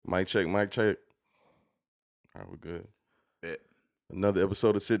Mic check, mic check. All right, we're good. Bet. Another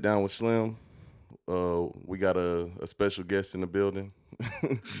episode of Sit Down with Slim. We got a special guest in the building.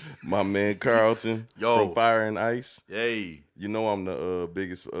 My man Carlton from Fire and Ice. Yay. You know I'm the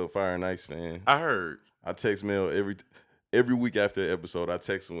biggest Fire and Ice fan. I heard. I text Mel every week after the episode. I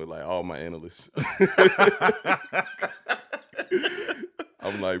text him with like all my analysts.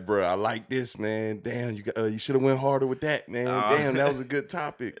 I'm like, bro, I like this, man. Damn, you should have went harder with that, man. Damn, that was a good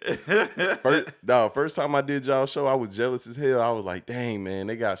topic. First time I did y'all show, I was jealous as hell. I was like, dang, man,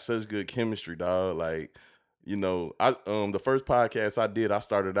 they got such good chemistry, dog. Like, you know, the first podcast I did, I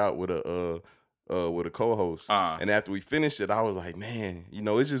started out with a co-host, and after we finished it, I was like, man, you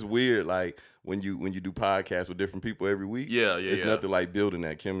know, it's just weird, like when you do podcasts with different people every week. It's nothing like building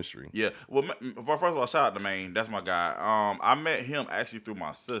that chemistry. Yeah. Well, first of all, shout out to Maine. That's my guy. I met him actually through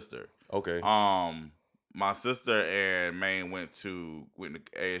my sister. Okay. My sister and Maine went to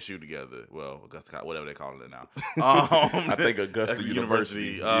ASU together. Well, Augusta, whatever they call it now. I think Augusta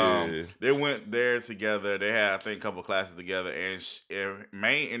University. They went there together. They had, I think, a couple classes together. And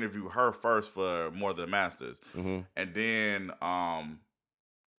Maine interviewed her first for More Than Masters. Mm-hmm. And then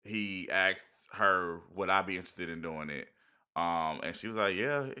he asked her, would I be interested in doing it? And she was like,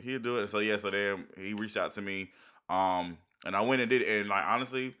 yeah, he'll do it. So then he reached out to me. And I went and did it. And like,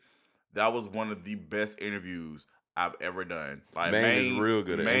 honestly, that was one of the best interviews I've ever done. Like Maine is real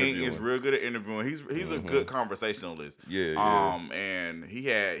good at interviewing. Maine is real good at interviewing. He's a good conversationalist. Yeah. And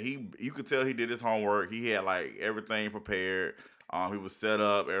you could tell he did his homework. He had like everything prepared. He was set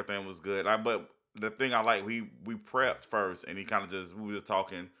up. Everything was good. But the thing I like, we prepped first, and we were just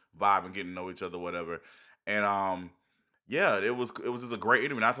talking, vibing, getting to know each other, whatever. And it was just a great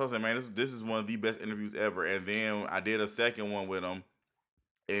interview. And I told him, man, this is one of the best interviews ever. And then I did a second one with him,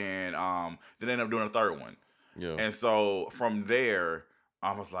 and then ended up doing a third one. Yeah. And so from there,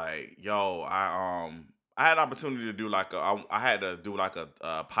 I was like, yo, I had an opportunity to do I had to do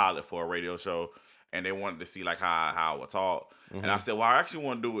a pilot for a radio show, and they wanted to see like how I would talk. Mm-hmm. And I said, well, I actually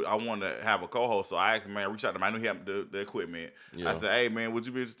want to do it. I want to have a co-host. So I asked him, man, reach out to him. I knew he had the equipment. Yeah. I said, hey, man, would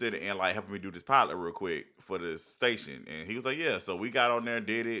you be interested in like helping me do this pilot real quick for this station? And he was like, yeah. So we got on there,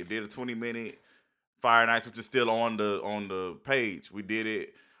 did a 20-minute Fire Nights, which is still on the page. We did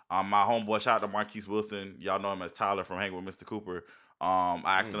it. My homeboy, shout out to Marquise Wilson. Y'all know him as Tyler from Hanging with Mr. Cooper. I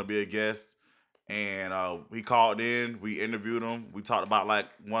asked him to be a guest. And he called in. We interviewed him. We talked about like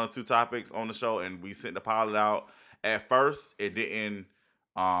one or two topics on the show, and we sent the pilot out. At first, it didn't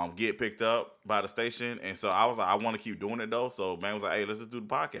get picked up by the station, and so I was like, I want to keep doing it though. So man was like, hey, let's just do the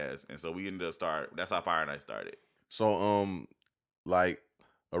podcast, and so we ended up that's how Fire Night started. So like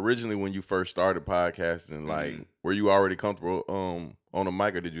originally when you first started podcasting, like were you already comfortable on the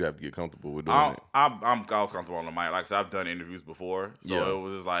mic, or did you have to get comfortable with doing it? I was comfortable on the mic. Like I said, I've done interviews before, so it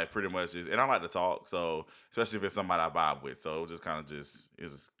was just like pretty much and I like to talk, so especially if it's somebody I vibe with, so it was just kind of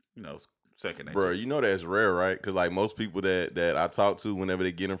second nature. Bro, you know that's rare, right? Because like most people that I talk to, whenever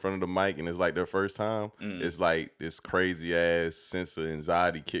they get in front of the mic and it's like their first time, it's like this crazy ass sense of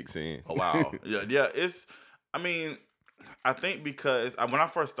anxiety kicks in. Oh wow, yeah. I think because when I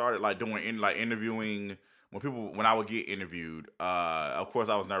first started like doing interviewing, when I would get interviewed, of course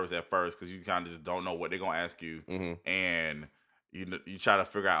I was nervous at first because you kind of just don't know what they're gonna ask you, and you try to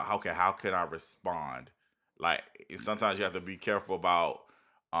figure out how can I respond. Like sometimes you have to be careful about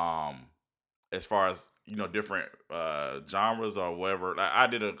as far as different genres or whatever. Like I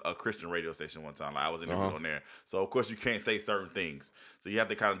did a Christian radio station one time. Like I was interviewed on there, so of course you can't say certain things. So you have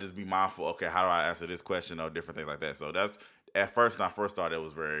to kind of just be mindful. Okay, how do I answer this question or different things like that. So that's at first when I first started, it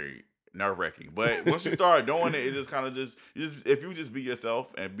was very nerve-wracking. But once you start doing it, it just kind of if you just be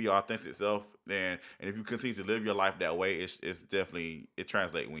yourself and be authentic self, and if you continue to live your life that way, it's definitely it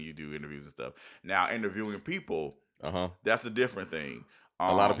translates when you do interviews and stuff. Now interviewing people, that's a different thing.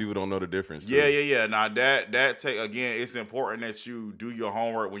 A lot of people don't know the difference. Too. Yeah. Now that take again, it's important that you do your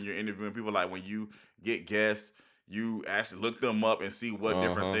homework when you're interviewing people. Like when you get guests, you actually look them up and see what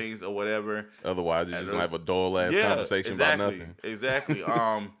different things or whatever. Otherwise, you're just gonna have a dull ass conversation about nothing. Exactly.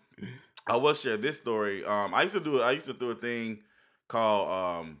 I will share this story. I used to do a thing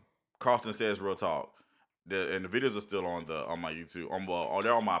called Carlton Says Real Talk. And the videos are still on my YouTube.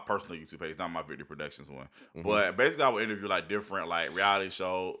 They're on my personal YouTube page, not my Video Productions one. But basically, I would interview like different like reality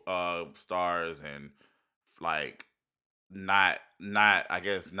show stars and like not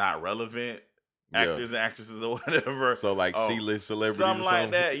not relevant actors and actresses or whatever. So like C-list celebrities, something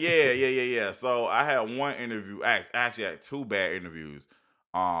like that. Yeah. So I had one interview. Actually, I had two bad interviews.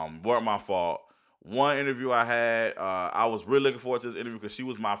 Weren't my fault. One interview I had, I was really looking forward to this interview because she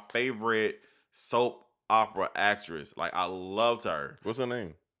was my favorite soap opera actress. Like I loved her. What's her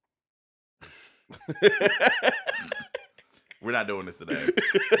name? We're not doing this today.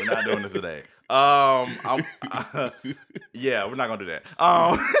 We're not doing this today. Yeah, we're not gonna do that.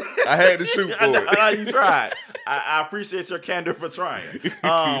 I had to shoot for it. I know you tried. I appreciate your candor for trying.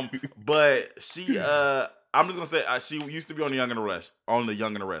 But she, I'm just gonna say she used to be on the Young and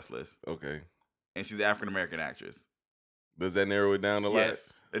the Restless. Okay. And she's an African American actress. Does that narrow it down a lot?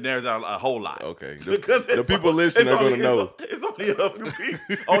 Yes, it narrows down a whole lot. Okay. Because the people listening are going to know. It's only a few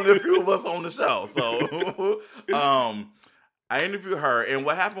people, only a few of us on the show. So, I interviewed her, and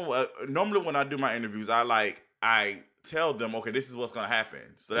what happened was normally when I do my interviews, I tell them, okay, this is what's gonna happen,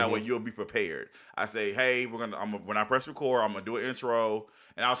 so that way you'll be prepared. I say, hey, when I press record, I'm gonna do an intro,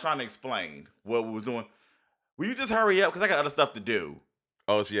 and I was trying to explain what we was doing. Will you just hurry up because I got other stuff to do?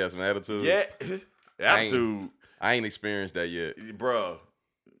 Oh, she has some attitude. Yeah, attitude. I ain't experienced that yet, bro.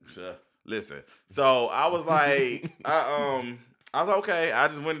 Listen, so I was like, I was like, okay. I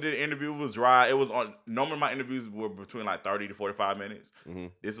just went and did the interview. It was dry. It was on. Normally my interviews were between like 30 to 45 minutes. Mm-hmm.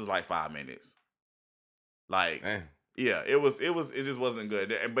 This was like 5 minutes. Like, damn. Yeah, it just wasn't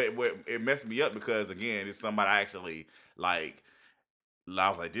good. But it messed me up because again, it's somebody I actually like. I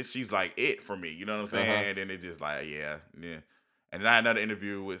was like, she's like it for me. You know what I'm saying? And then it just like, yeah. And then I had another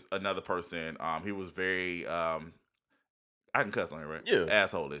interview with another person. He was very I can cuss on it, right? Yeah.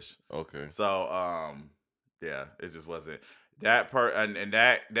 Asshole-ish. Okay. So yeah, it just wasn't that and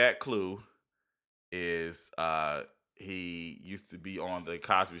that clue is he used to be on the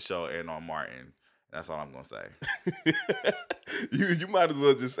Cosby Show and on Martin. That's all I'm gonna say. You might as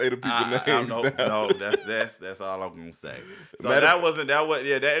well just say the people names. No, that's all I'm gonna say. So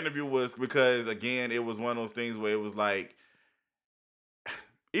that interview was because again, it was one of those things where it was like,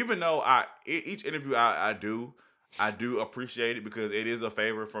 even though each interview I do appreciate it because it is a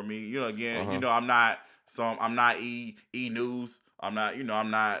favor for me. You know, again, I'm not E News. I'm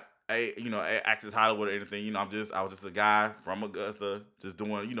not Access Hollywood or anything. I was just a guy from Augusta just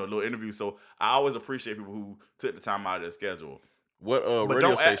doing, little interviews. So I always appreciate people who took the time out of their schedule. What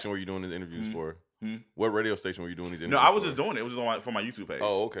radio station were you doing these interviews for? What radio station were you doing these interviews? No, I was just doing it. It was just for my YouTube page.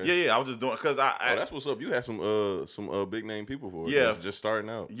 Oh, okay. Yeah. I was just doing it because that's what's up. You had some big name people for it. Yeah, just starting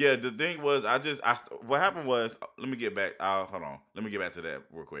out. Yeah, the thing was, what happened was, let me get back. Hold on. Let me get back to that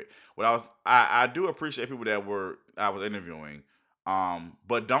real quick. I do appreciate people that I was interviewing.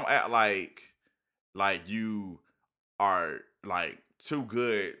 But don't act like you are like too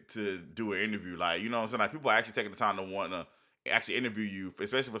good to do an interview. Like, you know what I'm saying? Like, people are actually taking the time to want to actually interview you,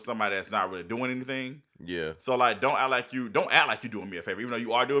 especially for somebody that's not really doing anything. Yeah. So like, don't act like you doing me a favor, even though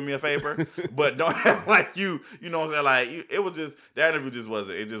you are doing me a favor. But don't act like you know what I'm saying? Like, it was just, that interview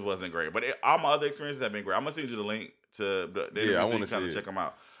wasn't great. But all my other experiences have been great. I'm gonna send you the link to the interview so you can kind of check them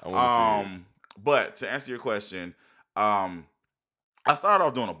out. I want to see it. But to answer your question, I started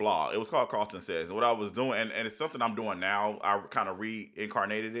off doing a blog. It was called Carlton Says. And what I was doing, and it's something I'm doing now, I kind of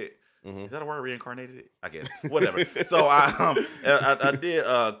reincarnated it. Mm-hmm. Is that a word, reincarnated it? I guess. Whatever. So I did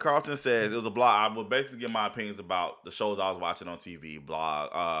Carlton Says. It was a blog. I would basically give my opinions about the shows I was watching on TV,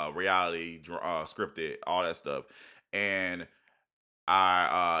 blog, reality, scripted, all that stuff. And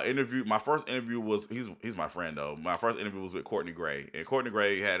I interviewed, my first interview was, he's my friend though. My first interview was with Courtney Gray. And Courtney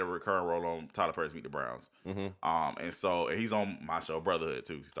Gray had a recurring role on Tyler Perry's Meet the Browns. Mm-hmm. And he's on my show, Brotherhood,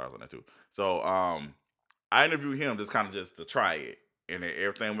 too. He stars on that too. So I interviewed him just to try it. And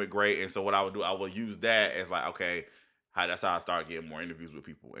everything went great. And so what I would do, I would use that as like, okay, that's how I started getting more interviews with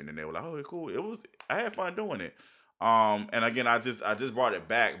people. And then they were like, oh, cool. I had fun doing it. And again, I just brought it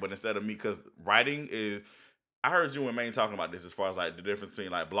back, but instead of me, because writing is, I heard you and Maine talking about this as far as like the difference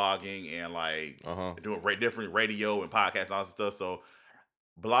between like blogging and like doing different radio and podcasts and all that stuff. So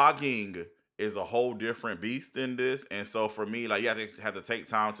blogging is a whole different beast than this. And so for me, like, you have to take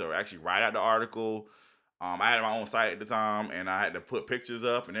time to actually write out the article. I had my own site at the time, and I had to put pictures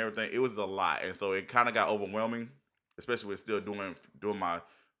up and everything. It was a lot, and so it kind of got overwhelming, especially with still doing my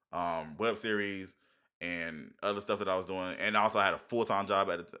web series and other stuff that I was doing. And I also had a full-time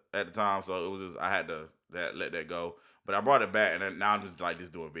job at the time, so it was just, I had to let that go. But I brought it back, and then now I'm just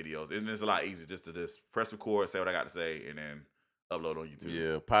doing videos. And it's a lot easier just to press record, say what I got to say, and then upload on YouTube.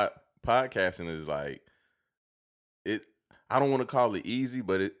 Yeah, podcasting is like it. I don't want to call it easy,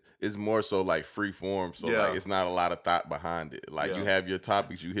 but it's more so like free form. So like, it's not a lot of thought behind it. Like, you have your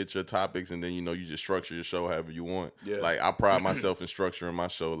topics, you hit your topics, and then you just structure your show however you want. Yeah. Like, I pride myself in structuring my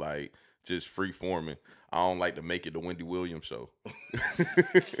show like just free forming. I don't like to make it the Wendy Williams show.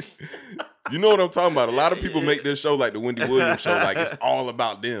 You know what I'm talking about? A lot of people make this show like the Wendy Williams show. Like, it's all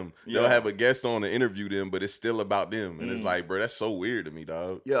about them. They'll have a guest on to interview them, but it's still about them. And it's like, bro, that's so weird to me,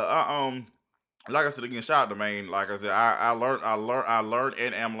 dog. Yeah, like I said again, shout out to Maine. Like I said, I learned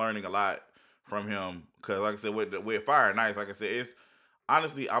and am learning a lot from him because, like I said, with Fire and Ice, like I said, it's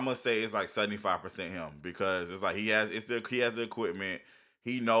honestly I must say it's like 75% him because it's like he has the equipment,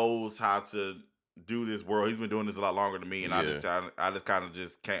 he knows how to do this world. He's been doing this a lot longer than me, and I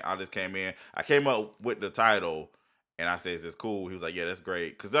just came in. I came up with the title, and I said, "Is this cool?" He was like, "Yeah, that's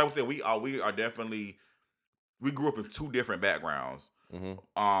great." Because like I said, we are definitely we grew up in two different backgrounds.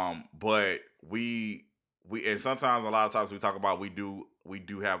 But we and sometimes a lot of times we talk about we do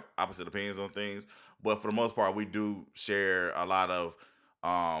have opposite opinions on things, but for the most part we do share a lot of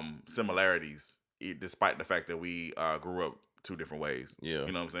similarities, despite the fact that we grew up two different ways. Yeah,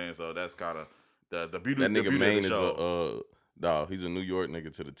 you know what I'm saying. So that's kind of the beauty. That nigga the beauty Maine of the show. dog. He's a New York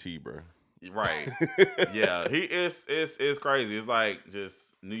nigga to the T, bro. Right. Yeah, he is. It's crazy. It's like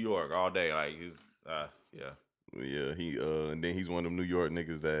just New York all day. Like he's yeah. Yeah, he and then he's one of them New York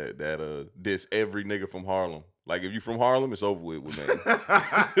niggas that diss every nigga from Harlem. Like if you from Harlem, it's over with man.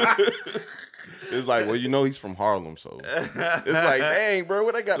 It's like, well, you know he's from Harlem, so it's like, dang, bro,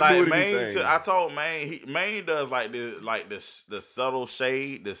 what I got to do with anything? I told Maine does like the subtle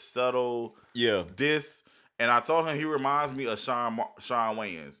shade, the subtle diss, and I told him he reminds me of Shawn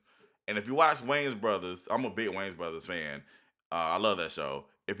Wayans. And if you watch Wayans Brothers, I'm a big Wayans Brothers fan. I love that show.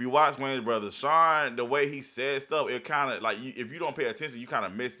 If you watch Wayans Brothers, Shawn, the way he says stuff, it kind of like if you don't pay attention, you kind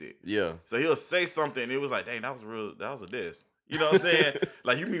of miss it. Yeah. So he'll say something, and it was like, dang, that was a diss. You know what I'm saying?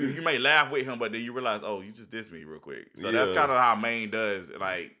 Like you may laugh with him, but then you realize, oh, you just dissed me real quick. So that's kind of how Maine does.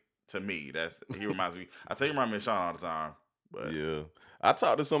 Like to me, he reminds me. I tell you, remind me of Shawn all the time. But yeah, I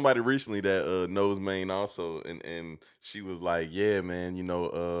talked to somebody recently that knows Maine also, and she was like, yeah, man, you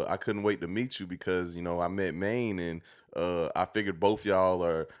know, I couldn't wait to meet you because you know I met Maine and I figured both y'all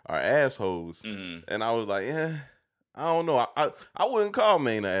are assholes, and I was like, yeah. I don't know. I wouldn't call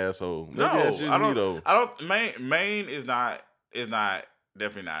Maine an asshole. Maybe that's just me though. I don't. Maine is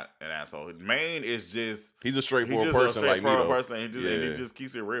definitely not an asshole. Maine is just he's a straightforward person like me though. And he just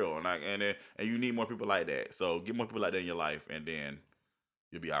keeps it real and you need more people like that. So get more people like that in your life, and then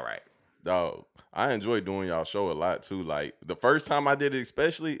you'll be all right. Dog, I enjoy doing y'all show a lot too. Like the first time I did it,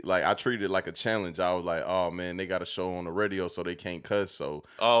 especially, like I treated it like a challenge. I was like, oh man, they got a show on the radio so they can't cuss. So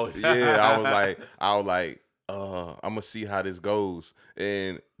yeah, I was like. I'm gonna see how this goes,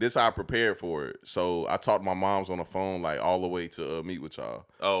 and this how I prepared for it. So I talked to my mom's on the phone like all the way to meet with y'all.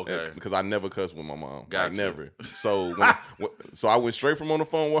 Oh, okay. Because I never cussed with my mom. Gotcha. Like never. So so I went straight from on the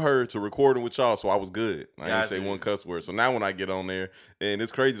phone with her to recording with y'all. So I was good. I didn't say one cuss word. So now when I get on there, and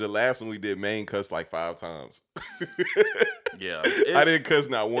it's crazy. The last one we did, Maine cussed like 5 times. Yeah, I didn't cuss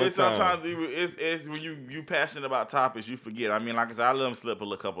not one time. Sometimes it's when you passionate about topics, you forget. I mean, like I said, I let them slip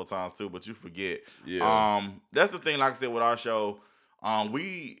a couple of times too, but you forget. Yeah. That's the thing. Like I said, with our show,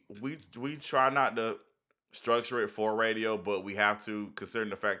 we try not to structure it for radio, but we have to,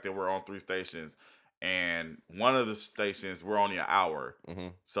 considering the fact that we're on 3 stations, and one of the stations we're only an hour,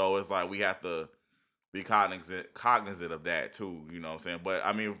 so it's like we have to be cognizant of that too. You know what I'm saying? But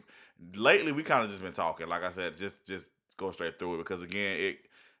I mean, lately we kind of just been talking. Like I said, just go straight through it because again,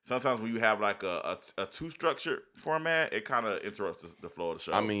 sometimes when you have like a too structured format, it kind of interrupts the flow of the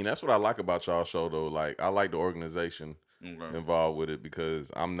show. I mean, that's what I like about y'all show though. Like I like the organization involved with it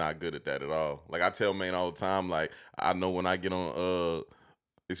because I'm not good at that at all. Like I tell Maine all the time, like I know when I get on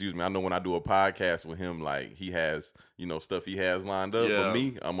I know when I do a podcast with him, like he has, you know, stuff he has lined up. But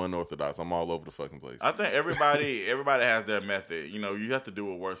me, I'm unorthodox. I'm all over the fucking place. I think everybody has their method. You know, you have to do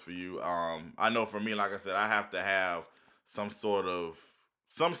what works for you. I know for me, like I said, I have to have some sort of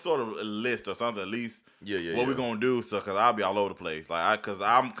list or something, at least what we're gonna do, so because I'll be all over the place, like because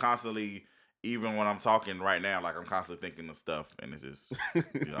I'm constantly, even when I'm talking right now, like I'm constantly thinking of stuff and it's just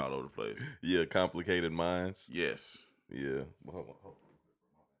all over the place. Yeah, complicated minds. Yes. Yeah. Hold on.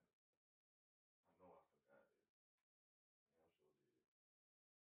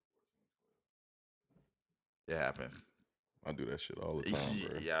 It happens. I do that shit all the time,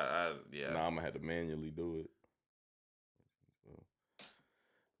 bro. Yeah. Now I'm gonna have to manually do it.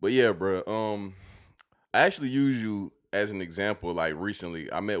 But yeah, bro. I actually use you as an example. Like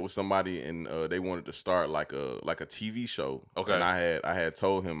recently, I met with somebody and they wanted to start like a TV show. Okay. And I had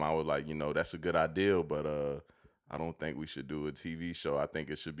told him, I was like, you know, that's a good idea, but I don't think we should do a TV show. I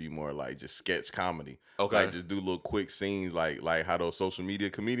think it should be more like just sketch comedy. Okay. Like just do little quick scenes like how those social media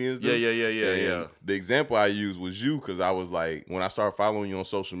comedians do. Yeah. The example I used was you, because I was like, when I started following you on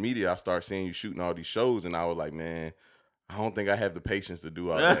social media, I started seeing you shooting all these shows, and I was like, man, I don't think I have the patience to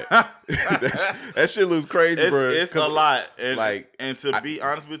do all that. that shit looks crazy, bro. It's a lot. And to be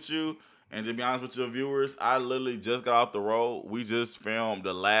honest with you, and to be honest with your viewers, I literally just got off the road. We just filmed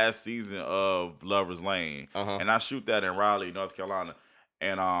the last season of Lover's Lane. And I shoot that in Raleigh, North Carolina.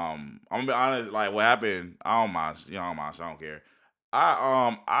 And I'm gonna be honest, like what happened, I don't mind. I don't mind. I don't care.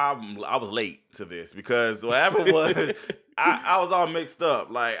 I was late to this because what happened was I was all mixed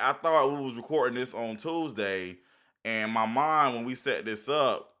up. Like I thought we was recording this on Tuesday, and my mind when we set this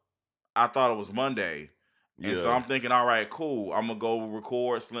up, I thought it was Monday. And so I'm thinking, all right, cool. I'm gonna go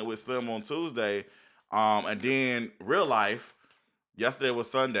record with Slim on Tuesday. And then real life, yesterday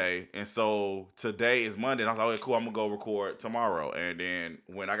was Sunday, and so today is Monday. And I was like, okay, cool, I'm gonna go record tomorrow. And then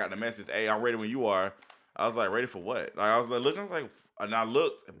when I got the message, hey, I'm ready when you are, I was like, ready for what? Like I was like looking, I was like, and I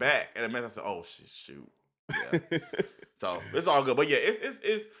looked back at the message, I said, oh shoot. Yeah. So it's all good. But yeah,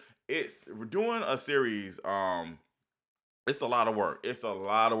 it's we're doing a series. It's a lot of work. It's a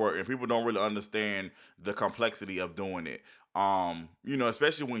lot of work, and people don't really understand the complexity of doing it.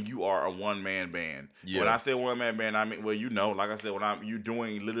 Especially when you are a one-man band. Yeah. When I say one-man band, I mean, well, like I said, when you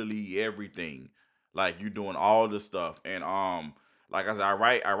doing literally everything, like you doing all the stuff, and like I said, I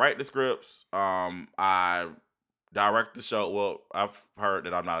write the scripts. I direct the show. Well, I've heard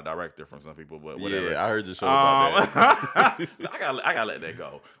that I'm not a director from some people, but whatever. Yeah, I heard your show about that. I gotta let that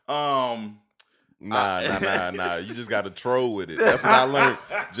go. Nah. You just gotta troll with it. That's what I learned.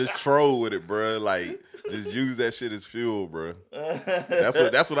 Just troll with it, bro. Like, just use that shit as fuel, bro.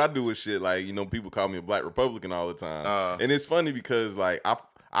 That's what I do with shit. Like, people call me a Black Republican all the time, and it's funny because like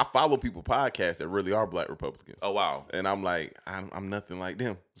I follow people podcasts that really are Black Republicans. Oh wow! And I'm like, I'm nothing like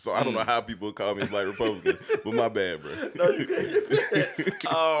them, so I don't know how people call me a Black Republican. But my bad, bro. No, you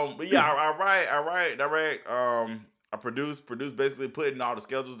can't. But yeah, I write, direct. I produce, basically putting all the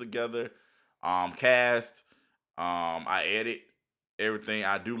schedules together. Cast. I edit everything.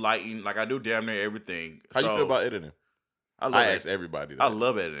 I do lighting. Like I do damn near everything. How you feel about editing? I ask everybody that. I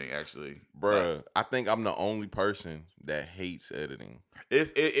love editing, actually. Bruh, I think I'm the only person that hates editing.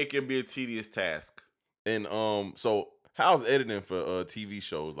 It can be a tedious task. And so how's editing for TV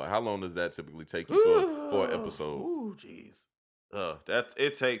shows? Like, how long does that typically take you for an episode? Ooh, jeez.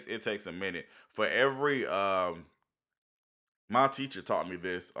 It takes a minute. For every my teacher taught me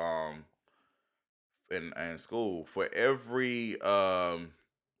this in school. For every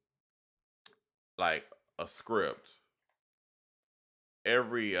like a script,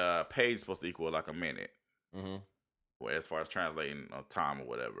 every page is supposed to equal like a minute. Mm-hmm. Well, as far as translating time or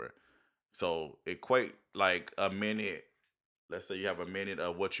whatever. So equate like a minute. Let's say you have a minute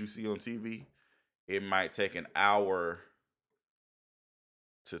of what you see on TV. It might take an hour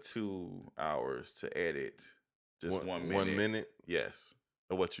to 2 hours to edit just 1 minute. 1 minute? Yes.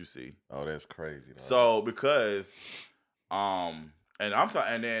 Of what you see. Oh, that's crazy. Dog. So because and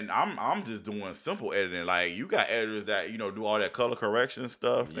I'm just doing simple editing. Like you got editors that do all that color correction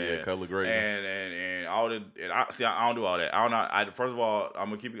stuff. Yeah, and, color grading and all the. And I don't do all that. I don't know. First of all, I'm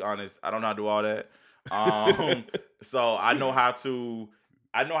gonna keep you honest. I don't know how to do all that. So I know how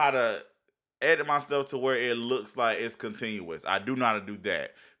to edit my stuff to where it looks like it's continuous. I do know how to do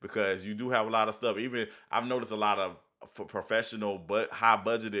that because you do have a lot of stuff. Even I've noticed a lot of for professional but high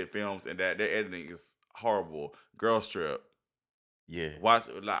budgeted films and that their editing is horrible. Girls Trip. Yeah. Watch.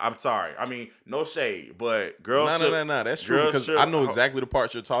 Like, I'm sorry. I mean, no shade, but Girls Trip. No. That's true because I know exactly the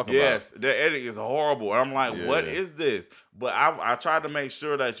parts you're talking about. Yes, their editing is horrible. And I'm like, what is this? But I tried to make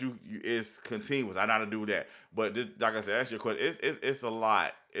sure that it's continuous. I know how to do that. But this, like I said, that's your question. It's a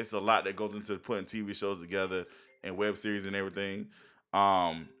lot. It's a lot that goes into putting TV shows together and web series and everything.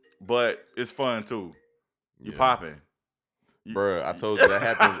 But it's fun too. You popping. Bruh, I told you that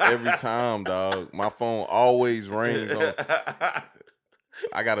happens every time, dog. My phone always rings on.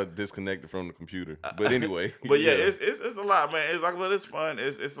 I gotta disconnect it from the computer. But anyway. But yeah, it's a lot, man. It's like, but it's fun.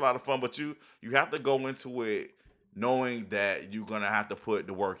 It's a lot of fun. But you have to go into it knowing that you're gonna have to put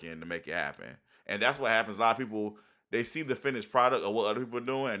the work in to make it happen. And that's what happens. A lot of people, they see the finished product of what other people are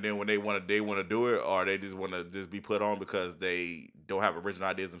doing, and then when they want to do it, or they just want to just be put on because they don't have original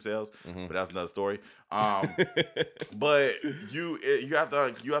ideas themselves. Mm-hmm. But that's another story. But you have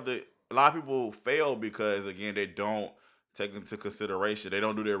to. A lot of people fail because again they don't take into consideration. They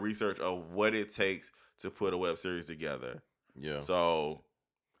don't do their research of what it takes to put a web series together. Yeah. So,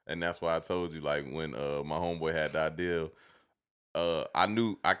 and that's why I told you, like when my homeboy had the idea.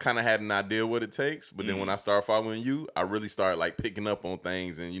 I kind of had an idea what it takes, but then when I started following you, I really started like picking up on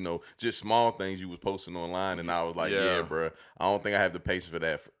things and just small things you was posting online, and I was like, yeah, bro, I don't think I have the patience for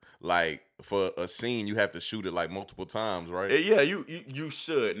that. Like for a scene, you have to shoot it like multiple times, right? Yeah, you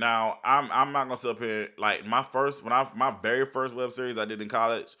should. Now I'm not gonna sit up here like my very first web series I did in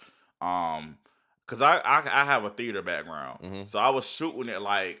college, because I have a theater background, so I was shooting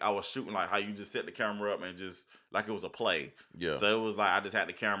like how you just set the camera up and just like it was a play. So it was like I just had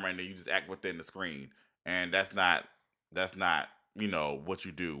the camera and then you just act within the screen, and that's not what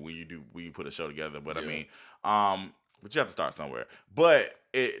you do when you put a show together. But I mean, but you have to start somewhere. But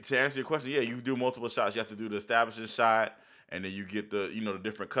to answer your question, yeah, you do multiple shots. You have to do the establishing shot, and then you get the the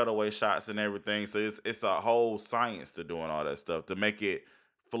different cutaway shots and everything. So it's a whole science to doing all that stuff to make it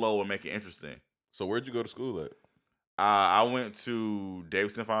flow and make it interesting. So where'd you go to school at? I went to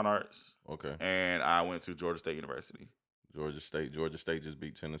Davidson Fine Arts. Okay. And I went to Georgia State University. Georgia State just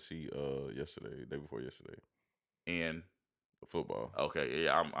beat Tennessee yesterday, day before yesterday. In football. Okay,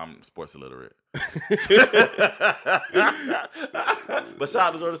 yeah, I'm sports illiterate. But shout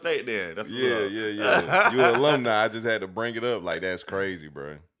out to Georgia State then. That's yeah. You an alumni. I just had to bring it up. Like, that's crazy,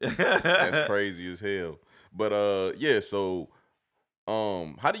 bro. That's crazy as hell. But yeah, so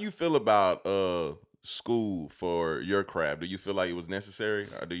how do you feel about school for your craft? Do you feel like it was necessary,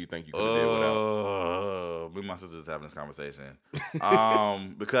 or do you think you could have did without? Me and my sister just having this conversation.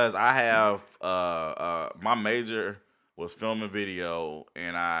 Because I have my major was film and video,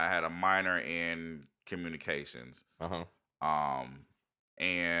 and I had a minor in communications.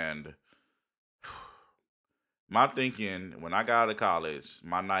 And my thinking when I got out of college,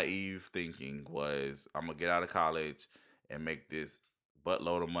 my naive thinking was I'm gonna get out of college and make this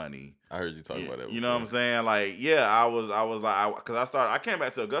buttload of money. I heard you talk about that. You know what I'm saying? Like, yeah, I was like, because I came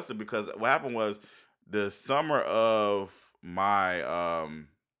back to Augusta because what happened was the summer of my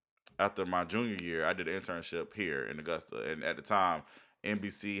after my junior year, I did an internship here in Augusta, and at the time,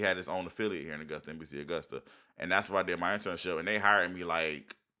 NBC had its own affiliate here in Augusta, NBC Augusta, and that's where I did my internship, and they hired me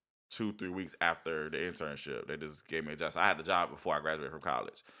like 2-3 weeks after the internship. They just gave me a job. So I had the job before I graduated from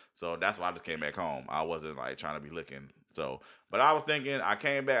college. So that's why I just came back home. I wasn't like trying to be looking. So, but I was thinking, I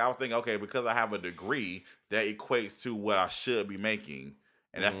came back, I was thinking, okay, because I have a degree, that equates to what I should be making.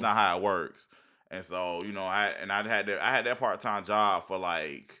 And that's not how it works. And so, I had that part-time job for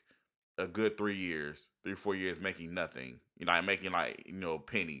like a good 3 years, 4 years making nothing. Making like,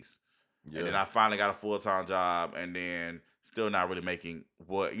 pennies. Yeah. And then I finally got a full-time job, and then still not really making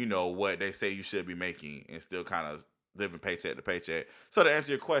what they say you should be making, and still kind of living paycheck to paycheck. So to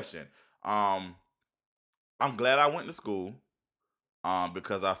answer your question, I'm glad I went to school,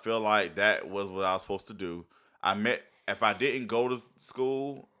 because I feel like that was what I was supposed to do. If I didn't go to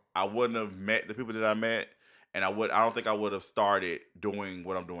school, I wouldn't have met the people that I met, and I don't think I would have started doing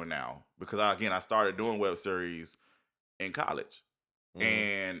what I'm doing now, because I started doing web series in college.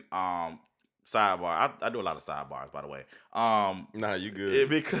 And sidebar, I do a lot of sidebars, by the way. Nah, you good.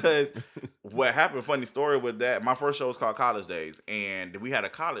 Because what happened, funny story with that, my first show was called College Days, and we had a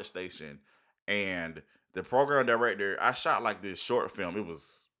college station, and the program director, I shot like this short film. It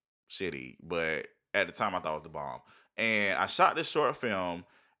was shitty, but at the time I thought it was the bomb. And I shot this short film,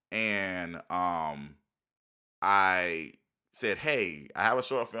 and I said, hey, I have a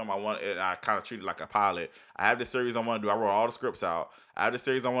short film and I kind of treat it like a pilot. I have this series I want to do. I wrote all the scripts out. I have this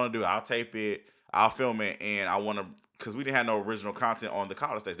series I want to do. I'll tape it. I'll film it. And I want to, because we didn't have no original content on the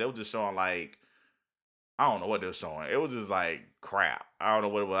college stage. They were just showing like, I don't know what they were showing. It was just like crap. I don't know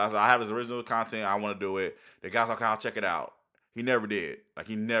what it was. I have this original content. I want to do it. The guy's like, I'll check it out. He never did.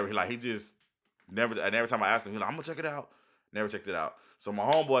 He just never, and every time I asked him, he's like, I'm going to check it out. Never checked it out. So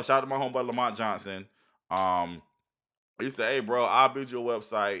shout out to my homeboy, Lamont Johnson. He said, hey, bro, I'll build you a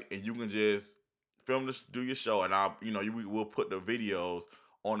website, and you can just do your show, and we'll put the videos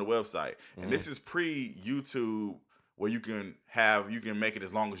on the website. And this is pre-YouTube, where you can make it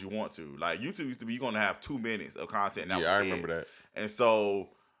as long as you want to. Like, YouTube used to be, you're going to have 2 minutes of content. Yeah, I remember that. And so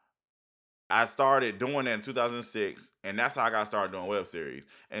I started doing that in 2006, and that's how I got started doing web series.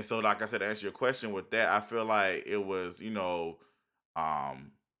 And so, like I said, to answer your question with that, I feel like it was,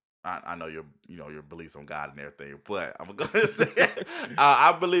 I know your beliefs on God and everything, but I'm gonna say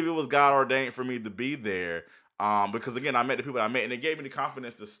I believe it was God ordained for me to be there. Because again, I met the people I met, and it gave me the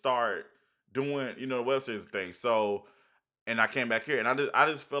confidence to start doing the web series thing. So, and I came back here, and I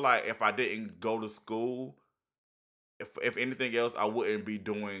just feel like if I didn't go to school, if anything else, I wouldn't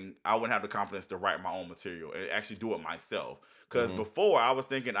have the confidence to write my own material and actually do it myself. Because before I was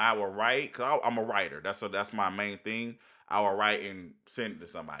thinking I would write, because I'm a writer. That's my main thing. I will write and send it to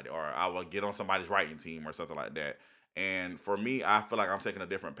somebody, or I will get on somebody's writing team or something like that. And for me, I feel like I'm taking a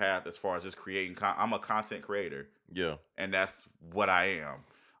different path as far as just creating. I'm a content creator. Yeah. And that's what I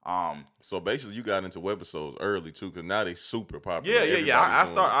am. So basically, you got into webisodes early too, because now they super popular. Yeah.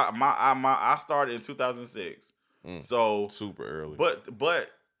 I started in 2006. So super early. But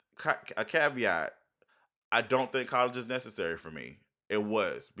a caveat, I don't think college is necessary for me. It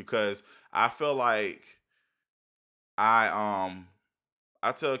was, because I feel like I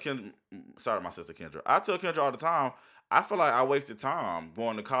tell my sister Kendra, I tell Kendra all the time, I feel like I wasted time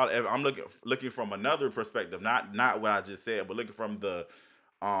going to college. I'm looking from another perspective, not what I just said, but looking from the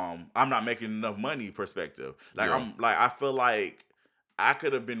I'm not making enough money perspective. Like Yeah. I feel like I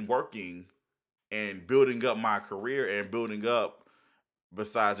could have been working and building up my career and building up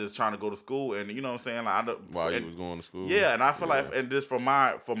besides just trying to go to school, and you know what I'm saying, like While you was going to school. yeah, and I feel like, and just for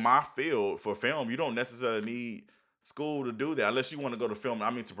my field for film, you don't necessarily need school to do that unless you want to go to film.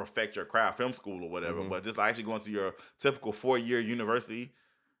 I mean, to perfect your craft, film school or whatever. But just like actually going to your typical 4-year university,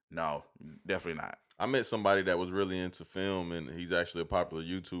 no, definitely not. I met somebody that was really into film, and he's actually a popular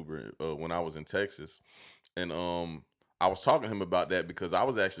YouTuber when I was in Texas. And I was talking to him about that because I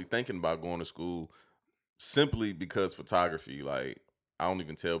was actually thinking about going to school simply because photography. Like, I don't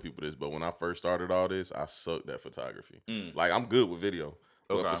even tell people this, but when I first started all this, I sucked at photography. Like, I'm good with video.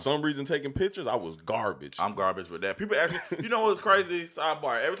 But for some reason, taking pictures, I was garbage. I'm garbage with that. People ask me, you know what's crazy?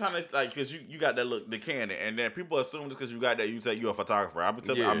 Sidebar. Every time they like, because you got that look, the Canon, and then people assume just because you got that, you say you're a photographer. I've been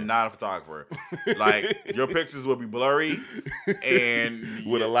telling you, I'm not a photographer. Like, your pictures will be blurry and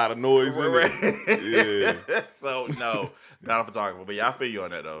with a lot of noise in it. Yeah. So no, not a photographer. But yeah, I feel you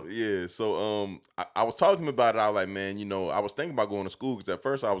on that though. Yeah. So I was talking about it. I was like, man, you know, I was thinking about going to school because at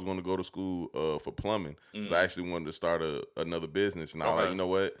first I was going to go to school for plumbing. I actually wanted to start another business, and I was like, you know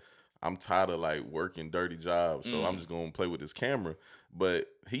what? I'm tired of like working dirty jobs, so I'm just gonna play with this camera. But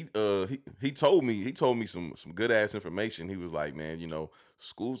he told me some good ass information. He was like, man, you know,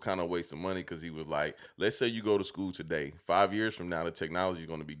 school's kind of wasting money because he was like, let's say you go to school today, 5 years from now the technology is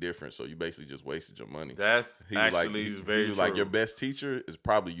going to be different, so you basically just wasted your money. That's actually very true. He was like, your best teacher is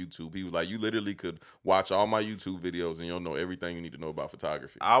probably YouTube. He was like, you literally could watch all my YouTube videos and you'll know everything you need to know about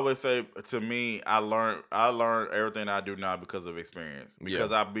photography. I would say, to me, I learned everything I do now because of experience.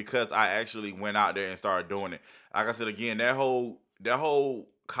 Because I actually went out there and started doing it. Like I said again, that whole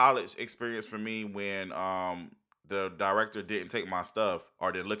college experience for me, when the director didn't take my stuff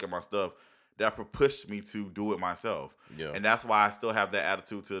or didn't look at my stuff, that pushed me to do it myself. Yeah. And that's why I still have that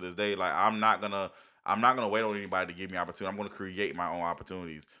attitude to this day. Like, I'm not gonna wait on anybody to give me opportunity. I'm gonna create my own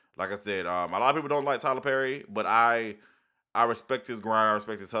opportunities. Like I said, a lot of people don't like Tyler Perry, but I respect his grind, I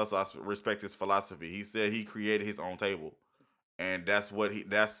respect his hustle, I respect his philosophy. He said he created his own table. And that's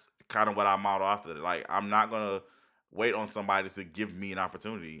kind of what I model after. Like, I'm not gonna wait on somebody to give me an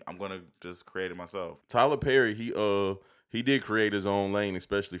opportunity. I'm gonna just create it myself. Tyler Perry, he did create his own lane,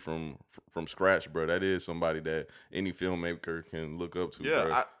 especially from scratch, bro. That is somebody that any filmmaker can look up to. Yeah,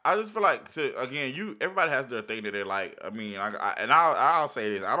 bro. I just feel like, everybody has their thing that they like. I mean, I'll say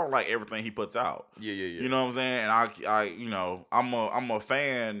this: I don't like everything he puts out. Yeah. You know what I'm saying? And I'm a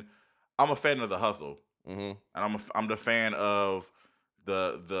fan. I'm a fan of the hustle, and I'm the fan of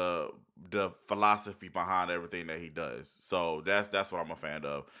the philosophy behind everything that he does. So that's what I'm a fan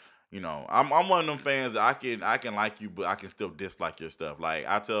of. You know, I'm one of them fans that I can like you, but I can still dislike your stuff. Like,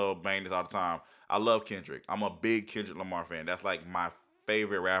 I tell Bang this all the time. I love Kendrick. I'm a big Kendrick Lamar fan. That's like my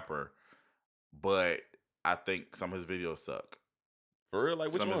favorite rapper. But I think some of his videos suck. For real?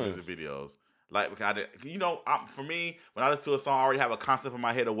 Like, which ones? Some of his videos. Like, for me, when I listen to a song, I already have a concept in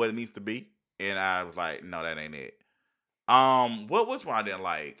my head of what it needs to be. And I was like, no, that ain't it. Which one I didn't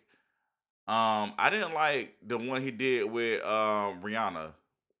like? I didn't like the one he did with Rihanna.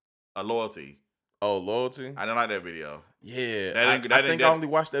 Loyalty. Oh, Loyalty? I didn't like that video. Yeah. I think I only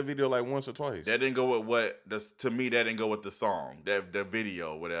watched that video like once or twice. That didn't go with to me, that didn't go with the song, the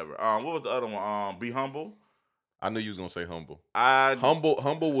video, whatever. What was the other one? Be Humble? I knew you was gonna say Humble.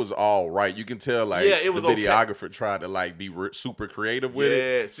 Humble was all right. You can tell, like, it was the videographer tried to like be super creative with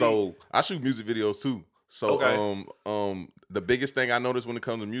it. So I shoot music videos too. So the biggest thing I notice when it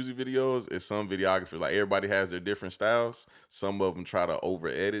comes to music videos is some videographers, like, everybody has their different styles. Some of them try to over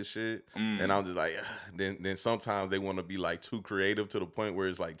edit shit, and I'm just like, then sometimes they want to be like too creative to the point where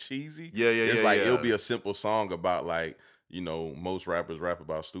it's like cheesy. It'll be a simple song about, like, you know, most rappers rap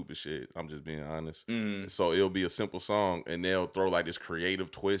about stupid shit. I'm just being honest. So it'll be a simple song, and they'll throw like this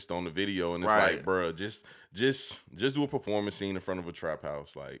creative twist on the video, and it's like, bro, just do a performance scene in front of a trap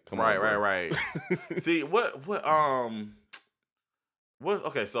house. Like, come on, bro. Right. See,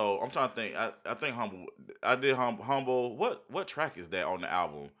 okay, so I'm trying to think. I think Humble. I did Humble. What track is that on the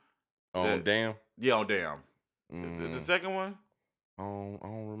album? Damn. Yeah, on Damn. Is the second one? I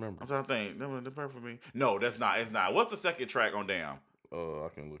don't remember. I'm trying to think. The perfect for me. No, that's not. It's not. What's the second track on Damn? I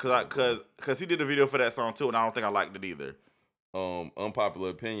can look. Cause he did a video for that song too, and I don't think I liked it either. Unpopular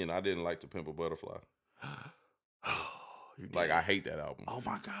opinion. I didn't like To Pimp a Butterfly. Like, I hate that album. Oh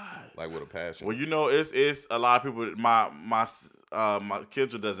my god! Like, with a passion. Well, you know, it's a lot of people. My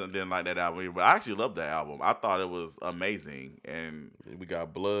Kendrick didn't like that album either, but I actually love that album. I thought it was amazing, and we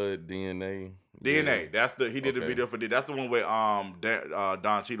got Blood, DNA. DNA. That's he did the video for DNA. That's the one where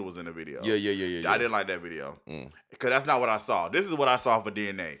Don Cheadle was in the video. Yeah. I didn't like that video because that's not what I saw. This is what I saw for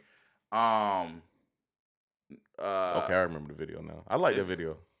DNA. Okay, I remember the video now. I like that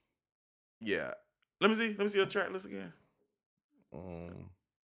video. Yeah. Let me see your track list again.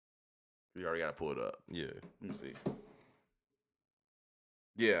 You already got to pull it up. Yeah. Let me see.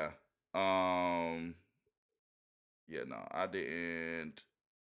 Yeah. Yeah, no, I didn't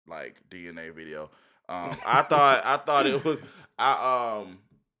like DNA video. I thought it was I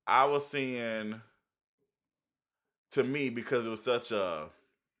was seeing, to me, because it was such a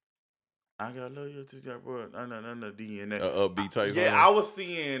I gotta love you to your bro. No, DNA. Upbeat type Yeah, song. I was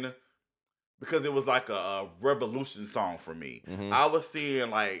seeing, because it was like a revolution song for me. I was seeing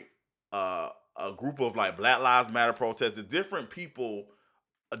like a group of like Black Lives Matter protesters, different people,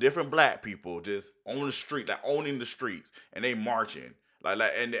 different black people just on the street, like owning the streets, and they marching.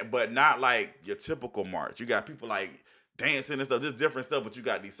 But not like your typical march. You got people like dancing and stuff, just different stuff, but you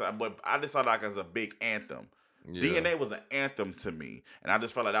got these, but I just saw like as a big anthem. Yeah. DNA was an anthem to me, and I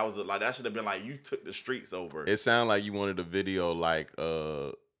just felt like that should have been like you took the streets over. It sounded like you wanted a video like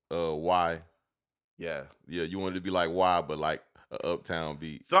Why. Yeah, you wanted to be like Why, but like an uptown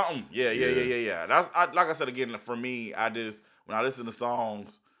beat. Something. Yeah. That's like I said again, for me, when I listen to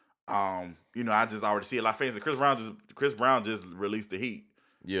songs, I just already see it. Like, for instance, Chris Brown just released The Heat.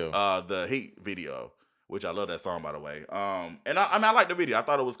 Yeah. The Heat video, which I love that song, by the way. And I liked the video. I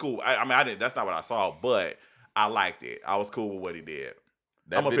thought it was cool. I didn't. That's not what I saw, but I liked it. I was cool with what he did.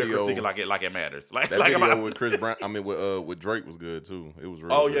 I'm up here critiquing like it matters. Like video with Chris Brown. With Drake was good too. It was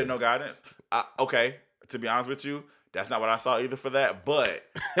really good. Yeah, No Guidance. Okay, to be honest with you, that's not what I saw either for that, but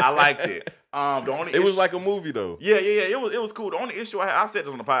I liked it. It was like a movie though. Yeah. It was cool. The only issue I've said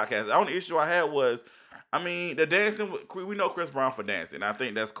this on the podcast. The only issue I had was, the dancing. We know Chris Brown for dancing. I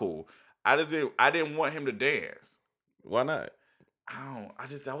think that's cool. I didn't want him to dance. Why not?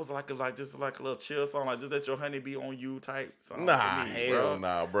 That was like a little chill song, like just let your honey be on you type song.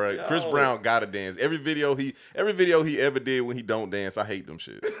 Nah, bro. Yo. Chris Brown gotta dance. Every video he ever did when he don't dance, I hate them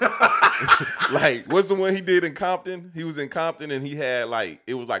shit. Like, what's the one he did in Compton? He was in Compton and he had like,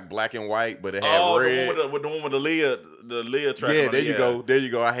 it was like black and white, but it had red. The one with the Leah track. Yeah, there you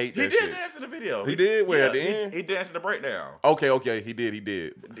go. I hate that shit. He did dance in the video. He did? Where, at the end? He danced in the breakdown. Okay, he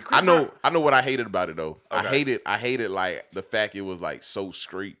did. I know what I hated about it though. Okay. I hated like the fact it was like so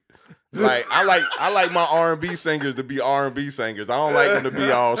street. Like, I like my R&B singers to be R&B singers. I don't like them to be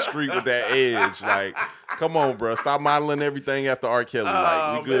all street with that edge. Like, come on, bro. Stop modeling everything after R. Kelly.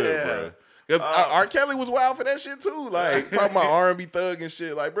 Like, we good, bro. Because R. Kelly was wild for that shit too. Like, talking about R&B thug and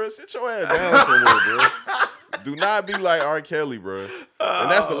shit. Like, bro, sit your ass down somewhere, bro. Do not be like R. Kelly, bro.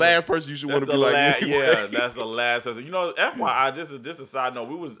 And that's the last person you should want to be like. Anyway. Yeah, that's the last person. FYI, just a side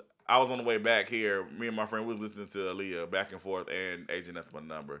note, I was on the way back here. Me and my friend, we was listening to Aaliyah back and forth, and Agent Nothing But a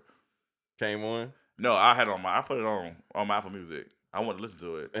Number came on. No, I put it on my Apple Music. I wanted to listen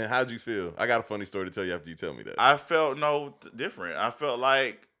to it. And how'd you feel? I got a funny story to tell you after you tell me that. I felt different. I felt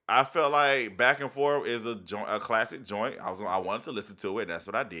like Back and Forth is a classic joint. I wanted to listen to it. That's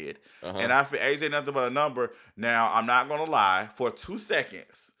what I did. And I feel AJ Nothing But a Number. Now, I'm not gonna lie. For 2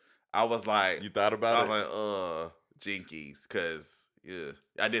 seconds, I was like, you thought about it? I was like, jinkies, because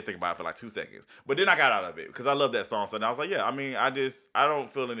I did think about it for like 2 seconds, but then I got out of it because I love that song. So then I was like, I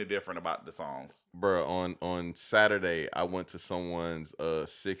don't feel any different about the songs. Bro, on Saturday, I went to someone's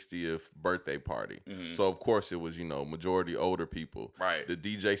 60th birthday party. Mm-hmm. So of course it was, majority older people. Right. The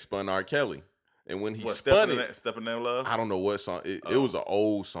DJ spun R. Kelly. And when he spun it, Steppin' in Love? I don't know what song. It was an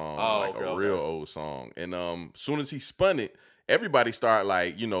old song, real old song. And soon as he spun it, everybody started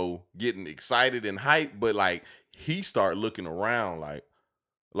like, getting excited and hyped, but like he started looking around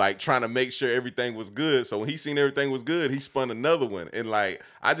like trying to make sure everything was good. So when he seen everything was good, he spun another one. And like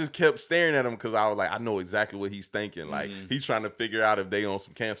I just kept staring at him because I was like, I know exactly what he's thinking. Like he's trying to figure out if they on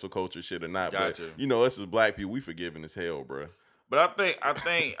some cancel culture shit or not. Gotcha. But us as black people, we forgiving as hell, bro. But I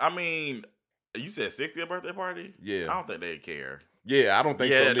think you said 60th birthday party? Yeah. I don't think they care. Yeah, I don't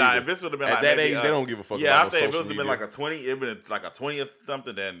think so. Nah, if this would have been at like that age, they don't give a fuck. Yeah, about I think if it would have been like a 20, it'd been like a 20th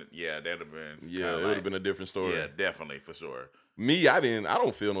something. Then that'd have been. Yeah, it would have been a different story. Yeah, definitely for sure. Me, I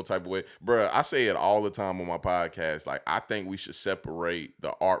don't feel no type of way, bro. I say it all the time on my podcast. Like, I think we should separate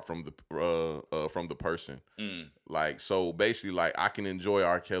the art from the person. Like, so basically, like, I can enjoy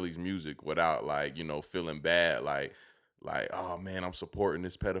R. Kelly's music without like feeling bad, like, oh man, I'm supporting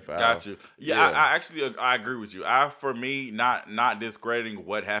this pedophile. Got you. Yeah. I actually agree with you. For me, not discrediting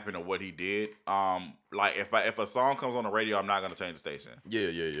what happened or what he did. Like if a song comes on the radio, I'm not gonna change the station.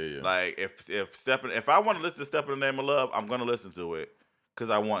 Yeah. Like if I want to listen to "Step in the Name of Love," I'm gonna listen to it because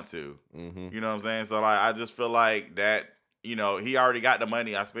I want to. Mm-hmm. You know what I'm saying? So like, I just feel like that. You know, he already got the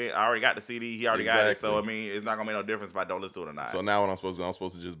money I spent. I already got the CD. He already got it. So I mean, it's not gonna make no difference if I don't listen to it or not. So now what I'm supposed to do? I'm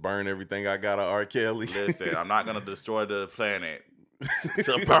supposed to just burn everything I got of R. Kelly. Listen, I'm not gonna destroy the planet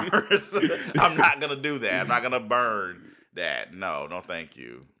to burn. I'm not gonna do that. I'm not gonna burn that. No, thank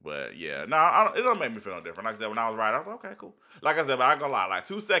you. But yeah, no, it don't make me feel no different. Like I said, when I was writing, I was like, okay, cool. Like I said, but I ain't gonna lie, like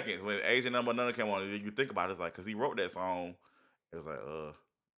 2 seconds when Asian Number None came on, you think about it, it's like, because he wrote that song, it was like,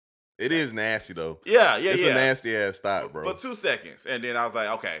 It is nasty though. Yeah. It's a nasty ass stop, bro. For 2 seconds, and then I was like,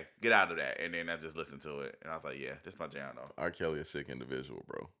 okay, get out of that, and then I just listened to it, and I was like, yeah, this my jam though. R. Kelly a sick individual,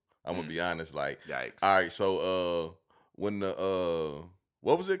 bro. I'm gonna be honest. Like, yikes. All right, so when the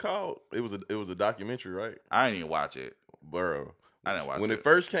what was it called? It was a documentary, right? I didn't even watch it, bro. I didn't watch it. When it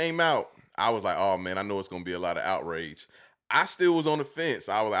first came out, I was like, oh man, I know it's gonna be a lot of outrage. I still was on the fence.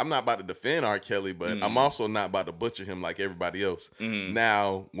 I was like, I'm not about to defend R. Kelly, but I'm also not about to butcher him like everybody else.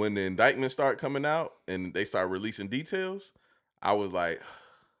 Now, when the indictments start coming out and they start releasing details, I was like,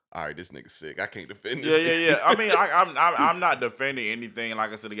 all right, this nigga's sick. I can't defend this. Yeah. I mean, I'm not defending anything.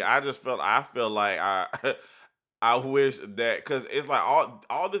 Like I said again, I feel like I wish that, because it's like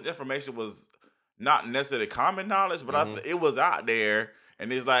all this information was not necessarily common knowledge, but it was out there.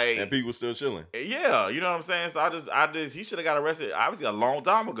 And it's like, and people still chilling. Yeah, you know what I'm saying. So I just he should have got arrested obviously a long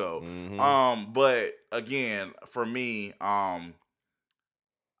time ago. But again, for me, I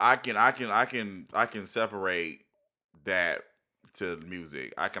can separate that to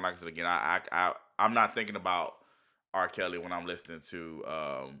music. I can, like I said again, I'm not thinking about R. Kelly when I'm listening to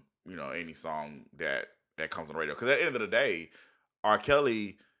any song that comes on the radio. Because at the end of the day, R.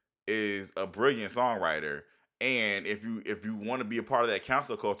 Kelly is a brilliant songwriter. And if you want to be a part of that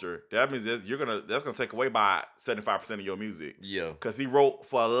cancel culture, that means that's gonna take away by 75% of your music. Yeah, because he wrote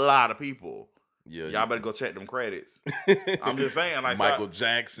for a lot of people. Yeah, y'all better go check them credits. I'm just saying, like Michael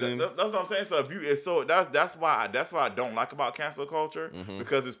Jackson. That's what I'm saying. So that's why I don't like about cancel culture,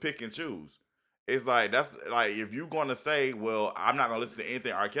 because it's pick and choose. It's like, that's like, if you're gonna say, well, I'm not gonna listen to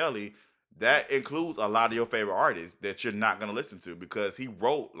anything R. Kelly, that includes a lot of your favorite artists that you're not gonna listen to, because he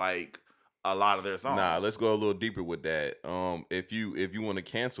wrote like a lot of their songs. Nah, let's go a little deeper with that. If you want to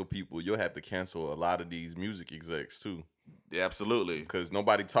cancel people, you'll have to cancel a lot of these music execs too. Yeah, absolutely. Because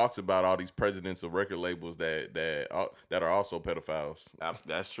nobody talks about all these presidents of record labels that are also pedophiles.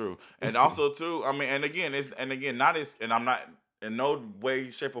 That's true. And also too, I mean, and again, I'm not in no way,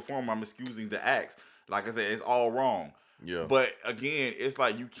 shape, or form I'm excusing the acts. Like I said, it's all wrong. Yeah. But again, it's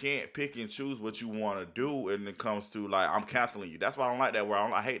like you can't pick and choose what you want to do when it comes to, like, I'm canceling you. That's why I don't like that word.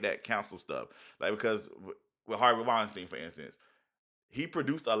 I hate that cancel stuff. Like, because with Harvey Weinstein, for instance, he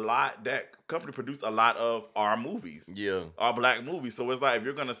produced a lot. That company produced a lot of our movies. Yeah. Our black movies. So it's like, if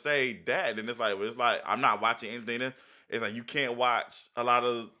you're gonna say that, then it's like I'm not watching anything. It's like you can't watch a lot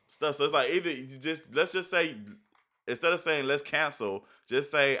of stuff. So it's like, either let's just say, instead of saying let's cancel, just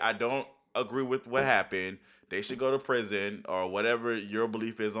say I don't agree with what happened. They should go to prison or whatever your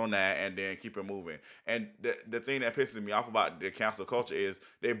belief is on that, and then keep it moving. And the thing that pisses me off about the cancel culture is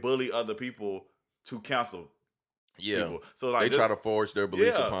they bully other people to cancel. Yeah. People. So like, they try to force their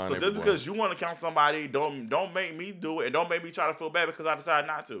beliefs upon so everyone. just because you want to cancel somebody, don't make me do it, and don't make me try to feel bad because I decided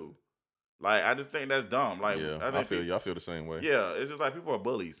not to. Like, I just think that's dumb. Like, yeah, I feel the same way. Yeah, it's just like, people are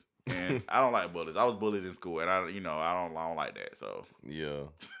bullies, and I don't like bullies. I was bullied in school, and I don't like that. So yeah,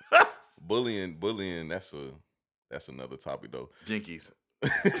 bullying. That's another topic though. Jinkies.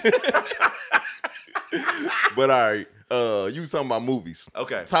 But all right, you talking about movies?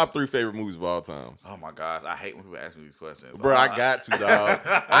 Okay. Top 3 favorite movies of all time. Oh my gosh, I hate when people ask me these questions, bro. I got to, dog.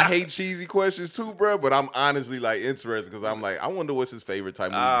 I hate cheesy questions too, bro. But I'm honestly like interested, because I'm like, I wonder what's his favorite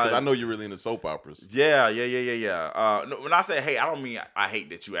type of movie, because I know you're really into soap operas. Yeah. When I say hate, I don't mean I hate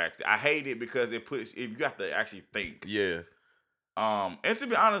that you asked it. I hate it because you have to actually think. Yeah. And to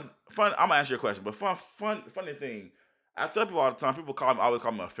be honest, I'm gonna ask you a question, but funny thing, I tell people all the time, people always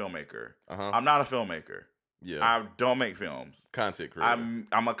call me a filmmaker. I'm not a filmmaker. Yeah. I don't make films. Content creator.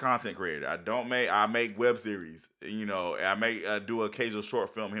 I'm a content creator. I make web series. I make do occasional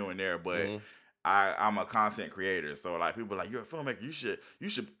short film here and there, but I'm a content creator. So like, people are like, you're a filmmaker. You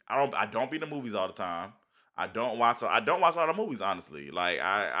should. I don't be in the movies all the time. I don't watch a lot of movies, honestly. Like,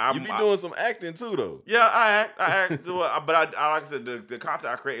 you be doing some acting too, though. Yeah, I act. But I like I said, the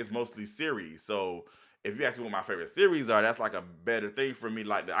content I create is mostly series. So if you ask me what my favorite series are, that's like a better thing for me.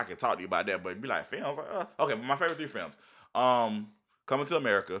 Like, I can talk to you about that, but be like, films. Like, okay, but my favorite 3 films: Coming to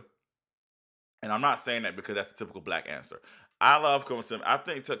America. And I'm not saying that because that's the typical black answer. I love Coming to. I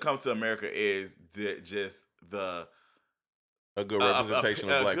think to Come to America is A good representation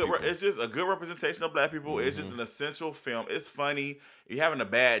of black people. It's just a good representation of black people. It's just an essential film. It's funny. You're having a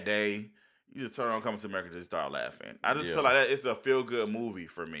bad day. You just turn on Coming to America and just start laughing. I just feel like that it's a feel good movie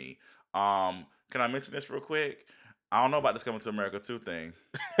for me. Can I mention this real quick? I don't know about this Coming to America 2 thing.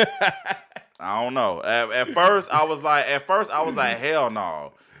 I don't know. At first I was like, hell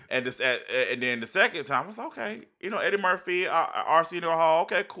no. And then the second time I was like, okay, Eddie Murphy, Arsenio Hall.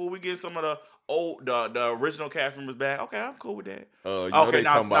 Okay, cool. We get some of the original cast members back. Okay, I'm cool with that. Okay,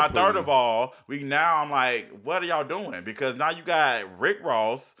 now third of all, I'm like, what are y'all doing? Because now you got Rick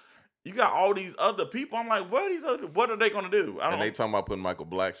Ross. You got all these other people. I'm like, what are these other people? What are they going to do? And they talking about putting Michael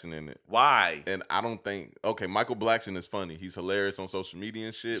Blackson in it. Why? And I don't think... Okay, Michael Blackson is funny. He's hilarious on social media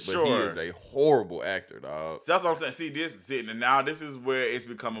and shit, but he is a horrible actor, dog. So that's what I'm saying. And now this is where it's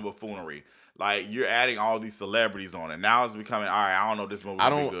becoming buffoonery. Like, you're adding all these celebrities on it. Now it's becoming, all right, I don't know if this movie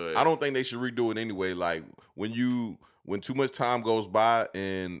will be good. I don't think they should redo it anyway. Like, when too much time goes by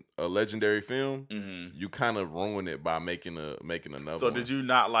in a legendary film, you kind of ruin it by making another. So one. Did you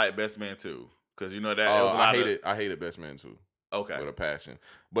not like Best Man 2? Because you know that. I hated Best Man 2. Okay. With a passion.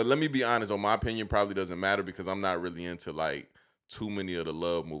 But let me be honest. On my opinion, probably doesn't matter because I'm not really into like too many of the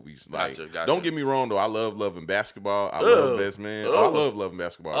love movies. Like, gotcha. Don't get me wrong though. I love Love and Basketball. I love Best Man. I love Love and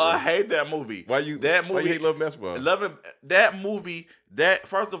Basketball. I hate that movie. Why you hate Love and Basketball? That movie. That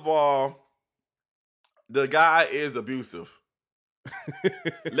first of all, the guy is abusive.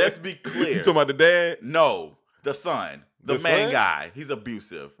 Let's be clear. You talking about the dad? No, the son. The main guy. He's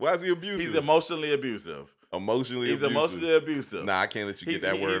abusive. Why is he abusive? He's emotionally abusive. He's emotionally abusive. Nah, I can't let you get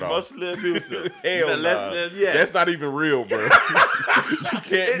that word off. He's emotionally abusive. Hell nah. Yes. That's not even real, bro. You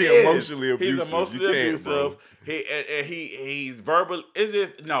can't be emotionally abusive. He's emotionally abusive. He's verbal. It's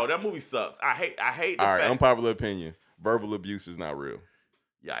just that movie sucks. I hate. All right, unpopular opinion. Verbal abuse is not real.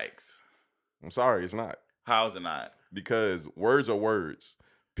 Yikes. I'm sorry, it's not. How is it not? Because words are words.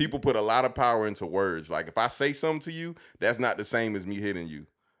 People put a lot of power into words. Like if I say something to you, that's not the same as me hitting you.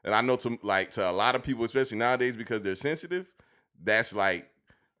 And I know to a lot of people, especially nowadays, because they're sensitive, that's like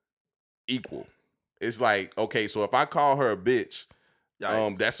equal. It's like, okay, so if I call her a bitch,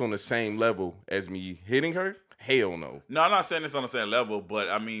 that's on the same level as me hitting her? Hell no. No, I'm not saying it's on the same level, but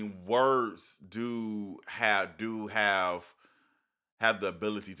I mean, words do have the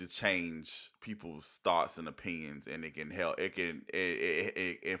ability to change people's thoughts and opinions, and it can help. It can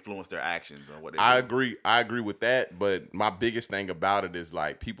influence their actions on what they do. I agree with that, but my biggest thing about it is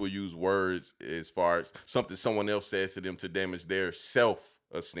like people use words as far as something someone else says to them to damage their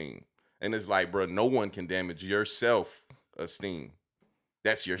self-esteem. And it's like, bro, no one can damage your self-esteem.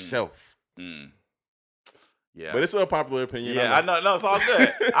 That's yourself. Yeah, but it's a popular opinion. Yeah, I know. No, it's all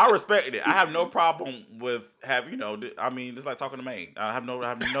good. I respect it. I have no problem with I mean, it's like talking to Maine. I have no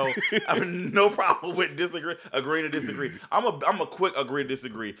problem with agreeing to disagree. I'm a quick agree to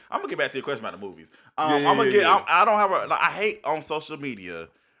disagree. I'm gonna get back to your question about the movies. I hate on social media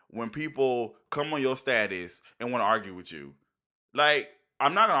when people come on your status and want to argue with you. Like,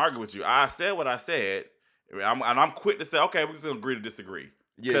 I'm not gonna argue with you. I said what I said, and I'm quick to say, okay, we're just gonna agree to disagree.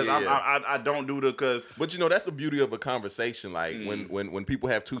 Because I don't do but that's the beauty of a conversation. Like when people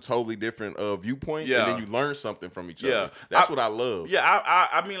have two totally different viewpoints, and then you learn something from each other. That's what I love. Yeah,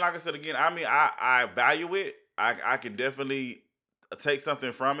 I mean, like I said again, I mean, I value it. I can definitely take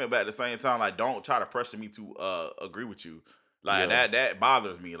something from it, but at the same time, like, don't try to pressure me to agree with you. Like that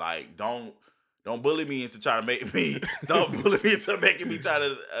bothers me. Like, don't bully me into trying to make me. Don't bully me into making me try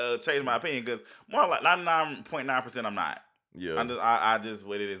to change my opinion. Because more like 99.9%, I'm not. Yeah, I just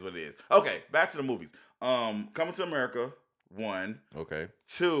what it is. Okay, back to the movies. Coming to America, 1. Okay.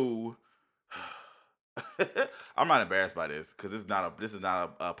 2. I'm not embarrassed by this because this is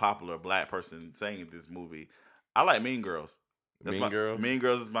not a popular black person saying this movie. I like Mean Girls. Mean Girls. Mean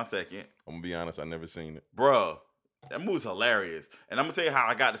Girls is my second. I'm gonna be honest, I never seen it, bruh. That movie's hilarious, and I'm gonna tell you how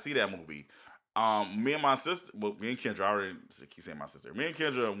I got to see that movie. Me and my sister, me and Kendra, I already keep saying my sister. Me and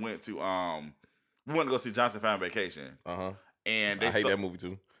Kendra went to we went to go see Johnson Family Vacation. And I hate that movie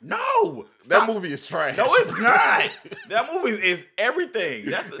too. No, that movie is trash. No, it's not. That movie is everything.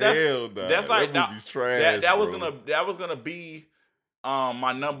 That's hell no. That's like that movie's trash. That was gonna be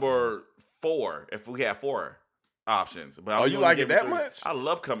my number 4 if we had 4 options. But you like it that much? I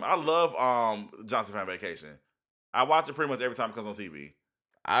love Johnson Family Vacation. I watch it pretty much every time it comes on TV.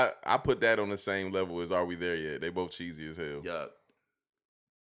 I put that on the same level as Are We There Yet? They both cheesy as hell. Yuck.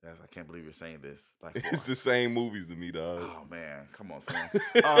 I can't believe you're saying this. Like, it's the same movies to me, dog. Oh man, come on, son.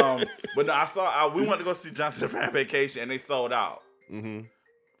 But no, we went to go see Johnson Family Vacation, and they sold out.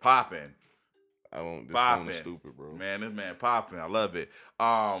 Popping. This phone is stupid, bro. Man, this man popping. I love it.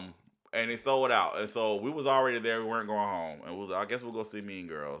 and it sold out. And so we was already there. We weren't going home, and I guess we'll go see Mean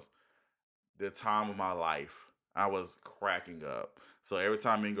Girls. The time of my life, I was cracking up. So every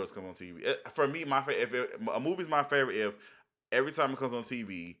time Mean Girls come on TV, for me, a movie's my favorite. If every time it comes on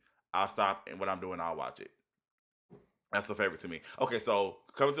TV, I'll stop and what I'm doing, I'll watch it. That's the favorite to me. Okay, so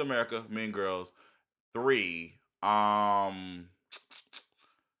Coming to America, Mean Girls, 3.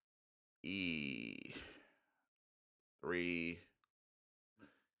 Three.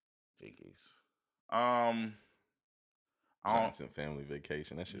 Jinkies. Johnson Family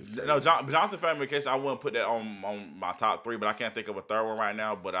Vacation. That shit's crazy. No, Johnson Family Vacation. I wouldn't put that on my top 3, but I can't think of a third one right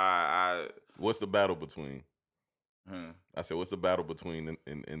now. But I What's the battle between? I said, what's the battle between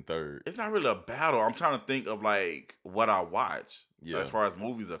in third? It's not really a battle. I'm trying to think of like what I watch. Yeah. So as far as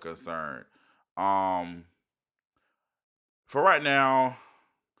movies are concerned. For right now,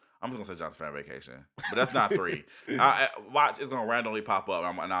 I'm just gonna say Johnson Family Vacation, but that's not 3. I watch it's gonna randomly pop up,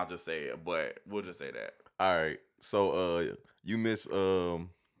 and I'll just say it. But we'll just say that. All right. So you missed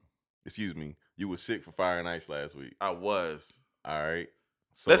excuse me. You were sick for Fire and Ice last week. I was. All right.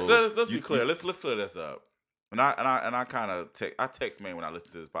 So let's be clear. Let's clear this up. And I kind of text man when I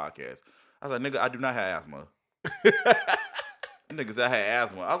listen to this podcast. I was like, nigga, I do not have asthma. Niggas, I had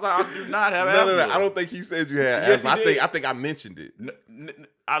asthma. I was like, I do not have asthma. No. I don't think he said you had asthma. I think I mentioned it.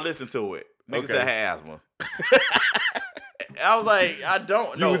 I listened to it. Niggas said I had asthma. I was like, I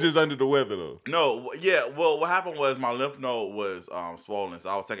don't know. You was just under the weather though. No, yeah. Well, what happened was my lymph node was swollen, so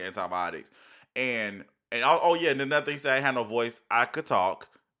I was taking antibiotics. And and then another thing, I had no voice. I could talk.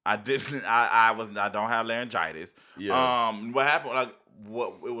 I didn't. I don't have laryngitis. Yeah. What happened? Like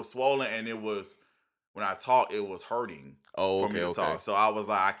it was swollen, and it was when I talked, it was hurting. Oh, for me to talk. So I was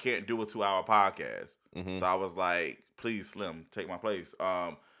like, I can't do a 2-hour podcast. Mm-hmm. So I was like, please, Slim, take my place.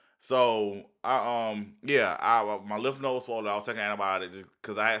 So I my lymph node was swollen. I was taking antibiotics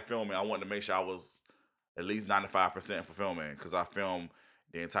because I had filming. I wanted to make sure I was at least 95% for filming because I filmed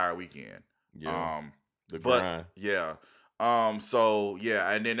the entire weekend. Yeah. The grind. Yeah. So yeah,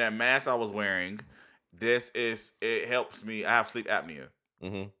 and then that mask I was wearing, it helps me. I have sleep apnea.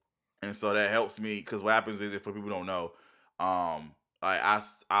 Mm-hmm. And so that helps me because what happens is, if for people who don't know,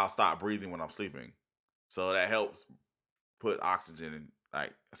 I'll stop breathing when I'm sleeping, so that helps put oxygen in,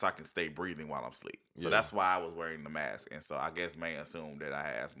 like, so I can stay breathing while I'm asleep. So that's why I was wearing the mask, and so I guess man assumed that I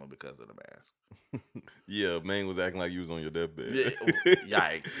had asthma because of the mask. Yeah, man was acting like you was on your deathbed.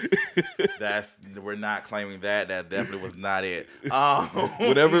 Yikes! We're not claiming that. That definitely was not it.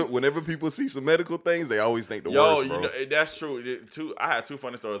 Whenever people see some medical things, they always think the worst, bro. That's true. I had 2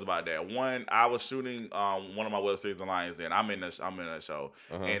 funny stories about that. One, I was shooting one of my web series, The Lions Den. I'm in a show,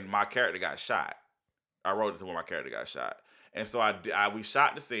 and my character got shot. I wrote it to where my character got shot. And so we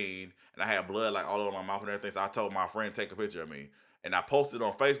shot the scene, and I had blood like all over my mouth and everything. So I told my friend to take a picture of me, and I posted it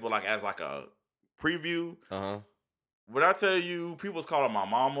on Facebook like as like a preview. When I tell you, people was calling my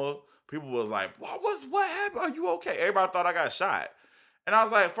mama. People was like, "What happened? Are you okay?" Everybody thought I got shot, and I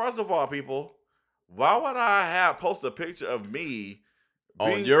was like, first of all, people, why would I post a picture of me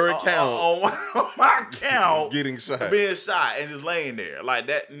on your account on my account getting shot, being shot, and just laying there like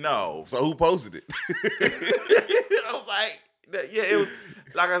that? No. So who posted it? I was like, it was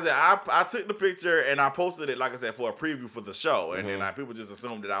like I said. I took the picture and I posted it, like I said, for a preview for the show, and then people just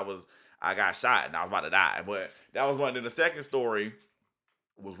assumed that I got shot and I was about to die. But that was one. Then the second story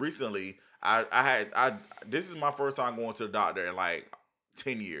was recently. This is my first time going to the doctor in like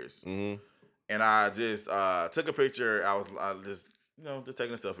 10 years, and I just took a picture. I just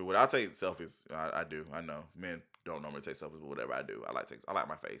taking a selfie with it. I take selfies. I do. I know men don't normally take selfies, but whatever I do, I like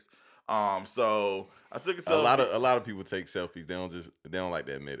my face. So I took a selfie. A lot of people take selfies. They don't like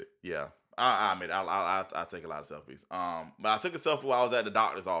to admit it. Yeah, I admit I take a lot of selfies. But I took a selfie while I was at the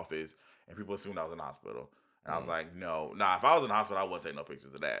doctor's office, and people assumed I was in the hospital. And I was like, no, if I was in the hospital, I wouldn't take no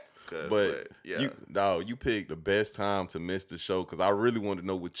pictures of that. But yeah, you picked the best time to miss the show because I really wanted to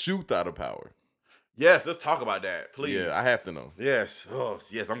know what you thought of Power. Yes, let's talk about that, please. Yeah, I have to know. Yes,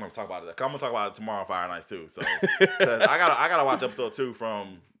 yes, I'm gonna talk about it. I'm gonna talk about it tomorrow on Fire Nights too. So, cause I gotta watch episode 2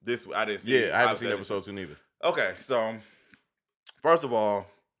 from this. I didn't see. Yeah, I haven't seen episode 2 neither. Okay, so first of all,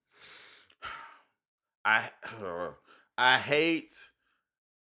 I hate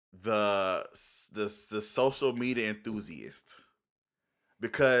the social media enthusiast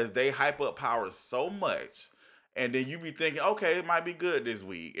because they hype up Power so much. And then you be thinking, okay, it might be good this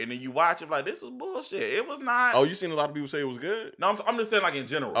week. And then you watch it like, this was bullshit. It was not. Oh, you seen a lot of people say it was good? No, I'm just saying like in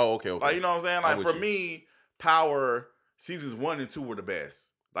general. Oh, okay. Like, you know what I'm saying? Like for me, Power seasons 1 and 2 were the best.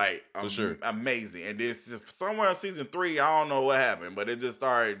 Like, for sure. Amazing. And this somewhere in season 3, I don't know what happened, but it just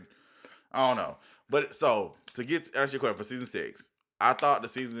started, I don't know. But so to answer your question for season 6, I thought the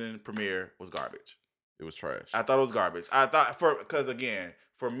season premiere was garbage. It was trash. I thought it was garbage. Because again,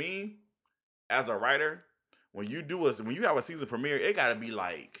 for me as a writer, when you have a season premiere, it gotta be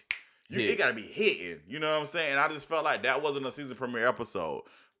like it gotta be hitting. You know what I'm saying? And I just felt like that wasn't a season premiere episode.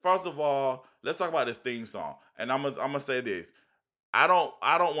 First of all, let's talk about this theme song. And I'm gonna say this. I don't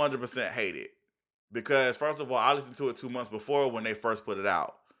 100% hate it. Because first of all, I listened to it 2 months before when they first put it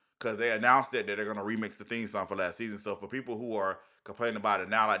out. Because they announced that they're going to remix the theme song for last season. So for people who are complaining about it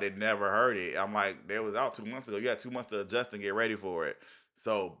now like they never heard it, I'm like, they was out 2 months ago. You had 2 months to adjust and get ready for it.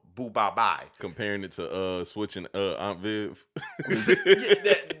 So boo bye. Comparing it to switching Aunt Viv.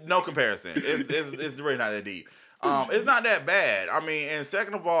 No comparison. It's really not that deep. It's not that bad. I mean, and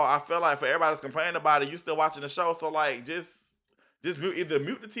second of all, I feel like for everybody that's complaining about it, you still watching the show. So like just mute the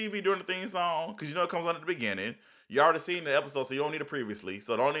TV during the theme song, because you know it comes on at the beginning. You already seen the episode, so you don't need it previously.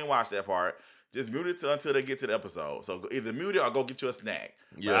 So don't even watch that part. Just mute it until they get to the episode. So either mute it or go get you a snack.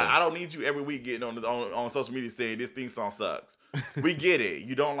 Yeah, I don't need you every week getting on social media saying this theme song sucks. We get it.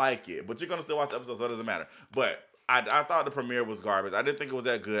 You don't like it, but you're gonna still watch the episode, so it doesn't matter. But I thought the premiere was garbage. I didn't think it was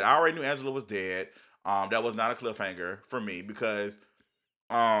that good. I already knew Angela was dead. That was not a cliffhanger for me because,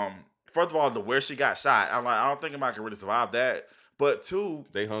 first of all, where she got shot, I'm like, I don't think anybody can really survive that. But two,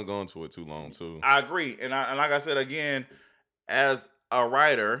 they hung on to it too long too. I agree, and like I said again, as a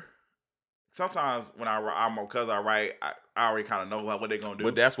writer, sometimes when I write, I already kind of know what they're gonna do.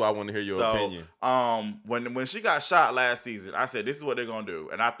 But that's why I want to hear your opinion. When she got shot last season, I said this is what they're gonna do,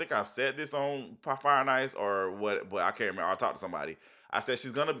 and I think I've said this on Fire Nights or what, but I can't remember. I talked to somebody. I said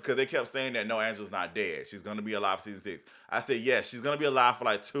she's gonna, because they kept saying that no, Angela's not dead. She's gonna be alive for season 6. I said yes, she's gonna be alive for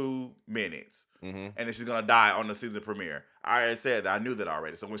like 2 minutes, and then she's gonna die on the season premiere. I already said that. I knew that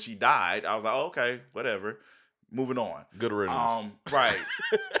already. So when she died, I was like, oh, okay, whatever. Moving on. Good riddance. Right.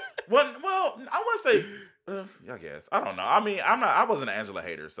 well, I want to say, I guess I don't know. I mean, I wasn't an Angela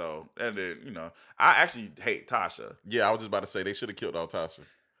hater, so and I actually hate Tasha. Yeah, I was just about to say they should have killed out Tasha.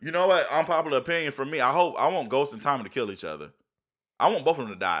 You know what? Unpopular opinion for me. I want Ghost and Tommy to kill each other. I want both of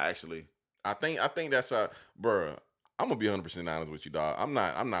them to die. Actually, I think that's bruh. I'm gonna be 100% honest with you, dog. I'm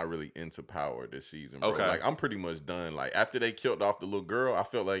not really into Power this season, bro. Okay. Like I'm pretty much done. Like after they killed off the little girl, I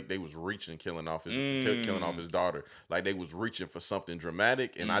felt like they was reaching, killing off his daughter. Like they was reaching for something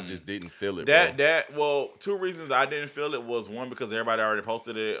dramatic, and I just didn't feel it. Well, 2 reasons I didn't feel it was, one, because everybody already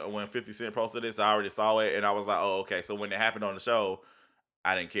posted it when 50 Cent posted it, so I already saw it, and I was like, oh, okay. So when it happened on the show,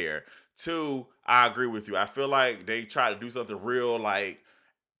 I didn't care. 2, I agree with you. I feel like they tried to do something real, like.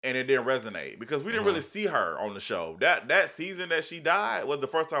 And it didn't resonate because we didn't really see her on the show. That season that she died was the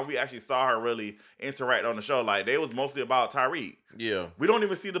first time we actually saw her really interact on the show. Like, they was mostly about Tyreek. Yeah. We don't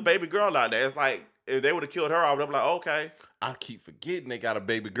even see the baby girl out there. It's like, if they would have killed her off, they'd be like, okay. I keep forgetting they got a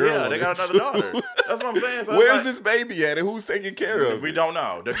baby girl. Yeah, they got another daughter. That's what I'm saying. So where's this baby at and who's taking care of it? We don't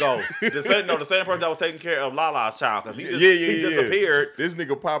know. The ghost. The same person that was taking care of Lala's child, because he disappeared. This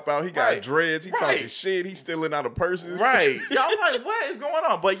nigga pop out. He got dreads. He talking shit. He stealing out of purses. Right. Yeah, I was like, what is going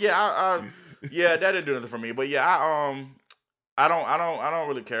on? But yeah, that didn't do nothing for me. But yeah, I don't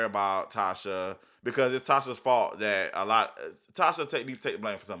really care about Tasha, because it's Tasha's fault that Tasha needs to take the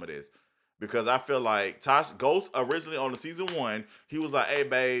blame for some of this. Because I feel like Ghost originally on the season 1, he was like, hey,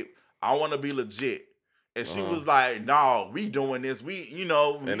 babe, I want to be legit. And she was like, no, we doing this.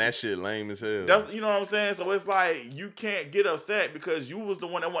 And that shit lame as hell. That's, you know what I'm saying? So it's like, you can't get upset because you was the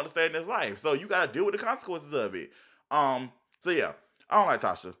one that wanted to stay in this life. So you got to deal with the consequences of it. So yeah, I don't like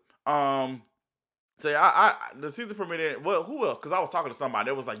Tasha. So yeah, the season premiere, well, who else? Because I was talking to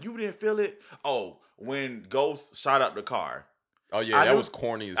somebody that was like, you didn't feel it? Oh, when Ghost shot up the car. Oh yeah, that was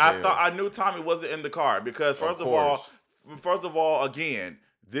corny as hell. I knew Tommy wasn't in the car because first of all, again,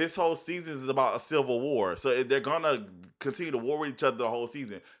 this whole season is about a civil war. So they're gonna continue to war with each other the whole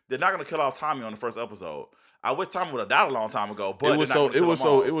season. They're not gonna kill off Tommy on the first episode. I wish Tommy would have died a long time ago, but it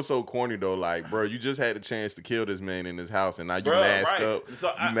was so corny though. Like, bro, you just had the chance to kill this man in his house, and now you mask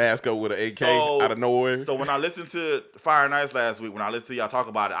up with an AK out of nowhere. So when I listened to Fire Nights last week, when I listened to y'all talk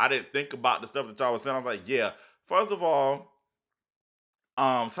about it, I didn't think about the stuff that y'all was saying. I was like, yeah. First of all,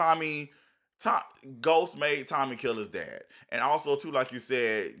 Ghost made Tommy kill his dad, and also too, like you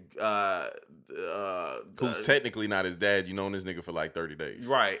said, who's technically not his dad. You known this nigga for like 30 days,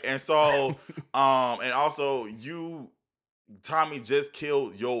 right? And so, and also Tommy just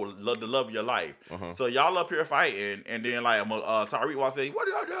killed the love of your life. So y'all up here fighting, and then like Tyreek walks in, what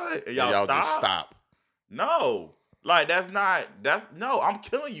are y'all doing? And y'all just stop. No. Like that's no. I'm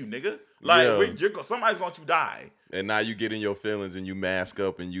killing you, nigga. Like somebody's going to die. And now you get in your feelings and you mask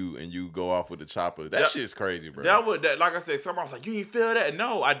up and you go off with the chopper. That shit's crazy, bro. That like I said, somebody was like, "You didn't feel that?"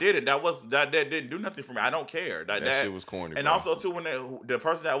 No, I didn't. That didn't do nothing for me. I don't care. That shit was corny. And bro. also too, when the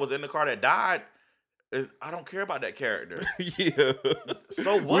person that was in the car that died, I don't care about that character. Yeah.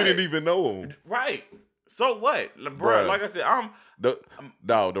 So what? We didn't even know him. Right. So what, bro? Like I said,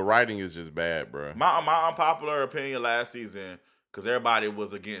 the writing is just bad, bro. My unpopular opinion last season, because everybody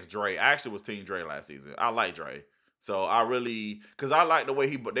was against Dre. I actually was Team Dre last season. I like Dre. So I really, because I like the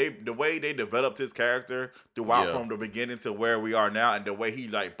way the way they developed his character throughout from the beginning to where we are now, and the way he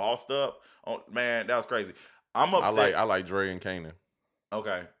like bossed up. Oh man, that was crazy. I'm upset. I like Dre and Kanan.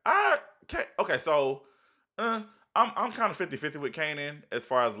 Okay, okay. So, I'm kind of 50-50 with Kanan as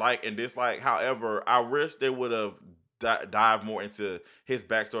far as like and dislike. However, I wish they would have dived more into his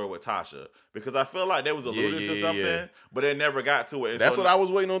backstory with Tasha, because I feel like they was alluding to something, but they never got to it. And that's what I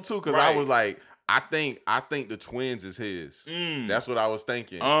was waiting on too, because I was like, I think the twins is his. That's what I was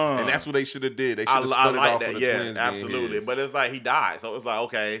thinking, and that's what they should have did. They should have split it off for the twins. Absolutely. But it's like he died, so it's like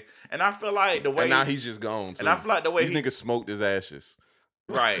okay. And I feel like the way and now he's just gone. Too. And I feel like the way these niggas smoked his ashes.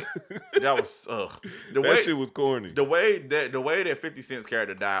 Right. That was that shit was corny. The way that 50 Cent's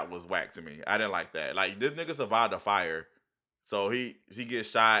character died was whack to me. I didn't like that. Like this nigga survived a fire, so he gets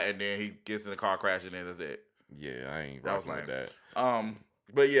shot and then he gets in a car crash and then that's it. Yeah, I ain't rocking with that.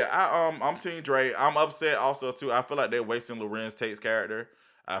 But yeah, I'm Team Dre. I'm upset also too. I feel like they're wasting Lorenz Tate's character.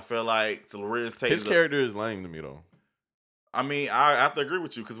 I feel like Lorenz Tate. His character is lame to me though. I mean, I have to agree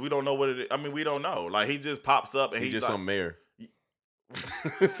with you because we don't know what it is. I mean, we don't know. Like he just pops up and he's just like, some mayor.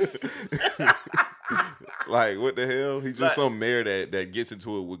 Like what the hell? He's just some mayor that gets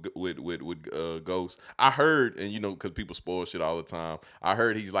into it with Ghost. I heard, and you know, because people spoil shit all the time. I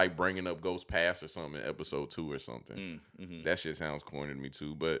heard he's like bringing up Ghost past or something in episode 2 or something. That shit sounds corny to me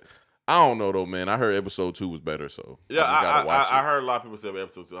too, but I don't know though, man. I heard episode 2 was better, so yeah, I heard a lot of people say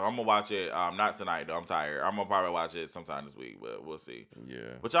episode 2. I'm gonna watch it. Not tonight though. I'm tired. I'm gonna probably watch it sometime this week, but we'll see.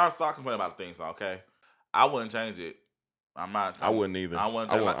 Yeah. But y'all start complaining about the theme song, okay? I wouldn't change it. I wouldn't either. I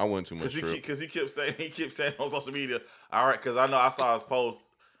wouldn't too much. Because he kept saying on social media. All right, because I know I saw his post.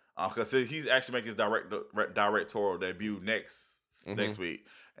 Because he's actually making his directorial debut next week,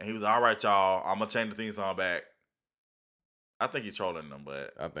 and he was all right, y'all. I'm gonna change the theme song back. I think he's trolling them,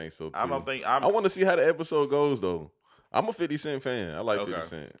 but I think so too. I want to see how the episode goes though. I'm a 50 Cent fan. I like 50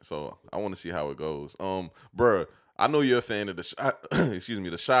 Cent, so I want to see how it goes. Bruh, I know you're a fan of the Shot. Excuse me,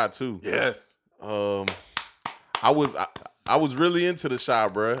 the Shot too. Yes. I was really into the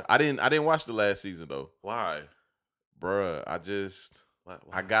Shot, bruh. I didn't watch the last season though. Why? Bruh,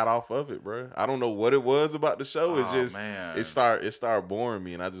 I got off of it, bruh. I don't know what it was about the show. It's just it started boring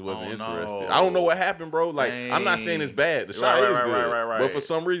me, and I just wasn't interested. I don't know what happened, bro. Like I'm not saying it's bad. The Shot is good, but for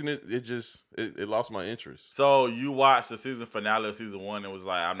some reason it lost my interest. So you watched the season finale of season 1 and was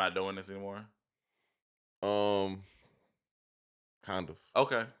like, I'm not doing this anymore. Kind of.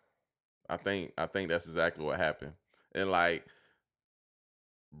 Okay. I think that's exactly what happened. And like,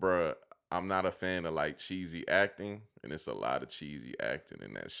 bruh, I'm not a fan of like cheesy acting, and it's a lot of cheesy acting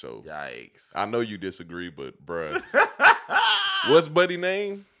in that show. Yikes. I know you disagree, but bruh. What's Buddy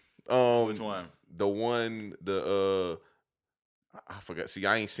name? Which one? The one, I forgot. See,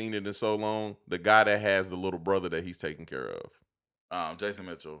 I ain't seen it in so long. The guy that has the little brother that he's taking care of. Jason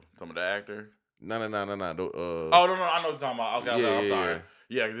Mitchell. Some of the actor? No. Oh, no, I know what you're talking about. Okay, I'm sorry.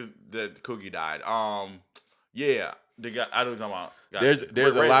 Yeah, the Cookie died. Yeah, the guy. I know what you're talking about.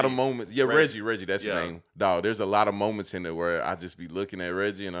 There's a lot of moments. Yeah, Reggie, that's his name. Dog, there's a lot of moments in it where I just be looking at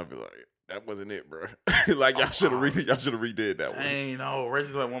Reggie and I be like, that wasn't it, bro. Like y'all should have redid that one. Dang, no,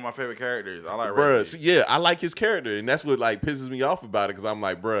 Reggie's like one of my favorite characters. I like Reggie. Bruh, see, yeah, I like his character, and that's what like pisses me off about it, because I'm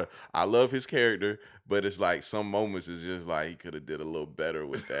like, bruh, I love his character, but it's like some moments is just like he could have did a little better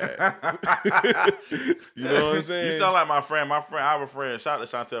with that. You know what I'm saying? You sound like my friend. I have a friend. Shout out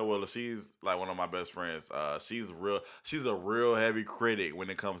to Chantel Willer. She's like one of my best friends. She's a real heavy critic when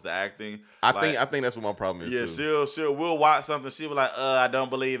it comes to acting. I think that's what my problem is. Yeah, too. We'll watch something. She'll be like, I don't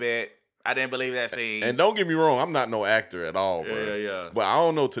believe it. I didn't believe that scene. And don't get me wrong, I'm not no actor at all, bro. Yeah. But I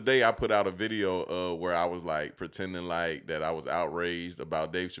don't know, today I put out a video where I was like pretending like that I was outraged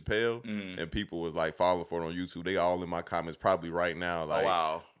about Dave Chappelle, and people was like following for it on YouTube. They all in my comments probably right now. Like, oh,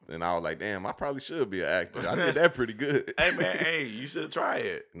 wow. And I was like, damn, I probably should be an actor. I did that pretty good. Hey, man, you should try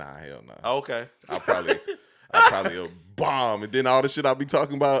it. Nah, hell no. Oh, okay. I probably a bomb. And then all the shit I'll be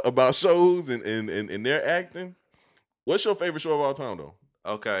talking about shows and their acting. What's your favorite show of all time, though?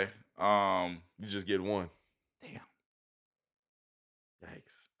 Okay. You just get one. Damn.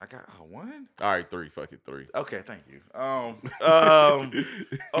 Yikes. I got one. All right, 3. Fuck it, 3. Okay, thank you.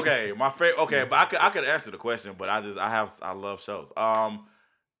 Okay, my favorite. Okay, but I could answer the question, but I love shows.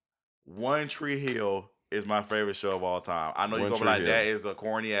 One Tree Hill is my favorite show of all time. I know you're One gonna be Tree like, Hill. that is a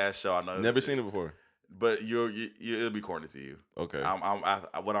corny ass show. I know. Never seen it before. But you it'll be corny to you. Okay.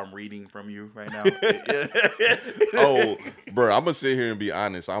 What I'm reading from you right now. Oh, bro, I'm gonna sit here and be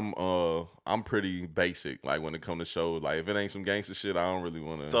honest. I'm pretty basic. Like when it comes to shows, like if it ain't some gangster shit, I don't really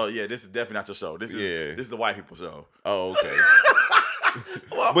want to. So yeah, this is definitely not your show. This is the white people show. Oh, okay.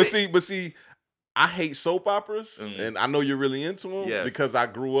 Well, but see, I hate soap operas, and I know you're really into them because I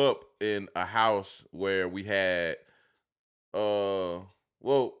grew up in a house where we had,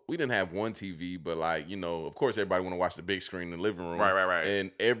 well, we didn't have one TV, but like, you know, of course, everybody want to watch the big screen in the living room. Right.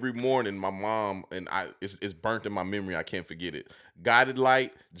 And every morning, my mom and it's burnt in my memory. I can't forget it. Guided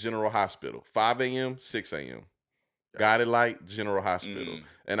Light, General Hospital, 5 a.m., 6 a.m. Guided Light, General Hospital.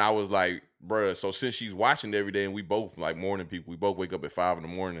 And I was like, bruh, so since she's watching it every day and we both like morning people, we both wake up at 5 in the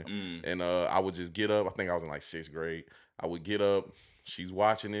morning. And I would just get up. I think I was in like 6th grade. I would get up. She's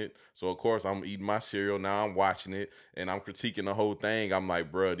watching it. So of course I'm eating my cereal. Now I'm watching it and I'm critiquing the whole thing. I'm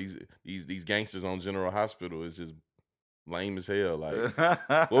like, bruh, these gangsters on General Hospital is just lame as hell. Like,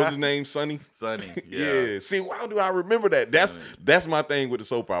 what was his name? Sonny? Sonny. Yeah. See, why do I remember that? That's my thing with the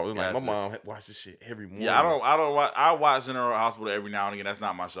soap opera. Like my mom watched this shit every morning. Yeah, I watch General Hospital every now and again. That's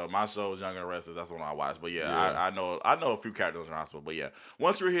not my show. My show is Young and Restless. That's what I watch. But I know a few characters in General Hospital. But yeah,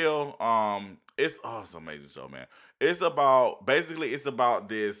 One Tree Hill. It's an amazing show, man. It's about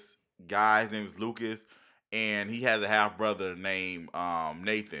this guy. His name is Lucas, and he has a half brother named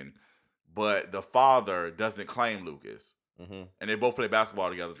Nathan. But the father doesn't claim Lucas, and they both play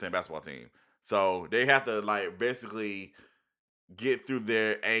basketball together, the same basketball team. So they have to like basically get through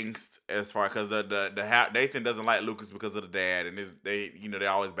their angst as far because the Nathan doesn't like Lucas because of the dad, and they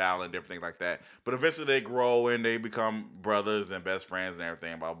always battle and different things like that. But eventually they grow and they become brothers and best friends and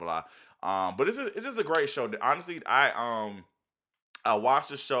everything, blah blah. But it's just a great show. Honestly, I watched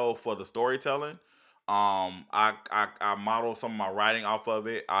the show for the storytelling. I model some of my writing off of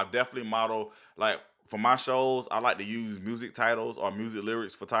it. I definitely model, like, for my shows, I like to use music titles or music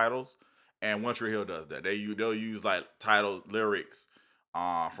lyrics for titles. And One Tree Hill does that. They'll use like title lyrics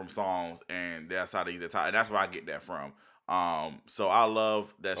from songs, and that's how they use that title. And that's where I get that from. So I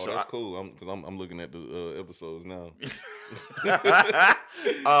love that show. That's cool. Because I'm looking at the episodes now.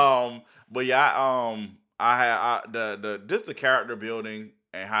 But yeah, just the character building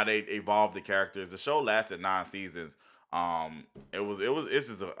and how they evolved the characters. The show lasted 9 seasons. It's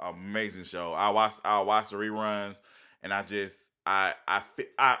just an amazing show. I watched the reruns, and I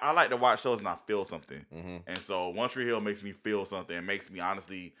like to watch shows and I feel something. And so One Tree Hill makes me feel something. It makes me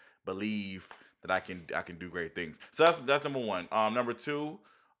honestly believe that I can do great things. So that's number 1. Number 2,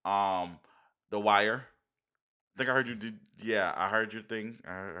 The Wire. I think I heard you did. Yeah, I heard your thing.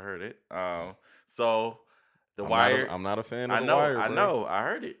 I heard it. So The Wire. I'm not a fan of The Wire. I know. I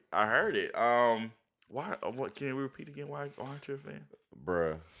heard it. Why? What? Can we repeat again? Why aren't you a fan,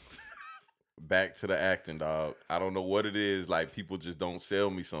 bruh? Back to the acting, dog. I don't know what it is. Like, people just don't sell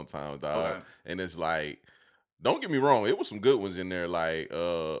me sometimes, dog. Okay. And it's like, don't get me wrong, it was some good ones in there. Like,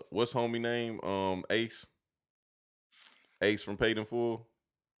 what's homie name? Ace from Paid in Full.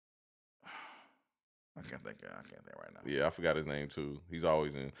 I can't think right now. Yeah, I forgot his name too. He's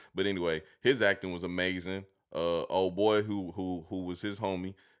always in. But anyway, his acting was amazing. Old boy who was his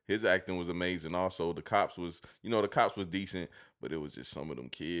homie, his acting was amazing. Also, the cops was decent, but it was just some of them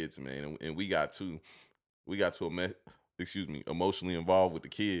kids, man. And we got too emotionally involved with the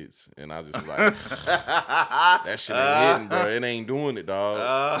kids, and I just was like, that shit ain't hitting, bro. It ain't doing it,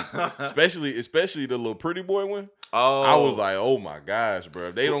 dog. Especially the little pretty boy one. Oh, I was like, oh my gosh, bro.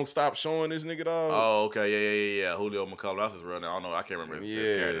 If they don't stop showing this nigga, dog. Oh, okay, yeah. Julio McCullough, that's his real name. I don't know. I can't remember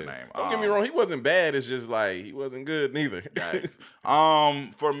his character name. Don't get me wrong, he wasn't bad. It's just like he wasn't good neither. Nice.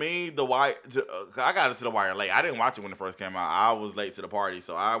 For me, The Wire. I got into The Wire late. I didn't watch it when it first came out. I was late to the party,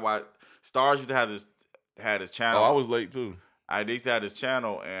 so I watched. Stars used to have this channel. Oh, I was late too. They used to have this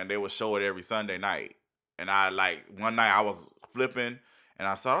channel, and they would show it every Sunday night. And one night I was flipping, and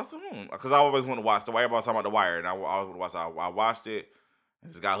I saw because I always want to watch The Wire. Everybody was talking about The Wire, and I always want to watch. I watched it,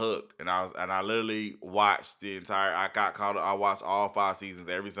 and just got hooked. And I literally watched the entire. I got caught up. I watched all 5 seasons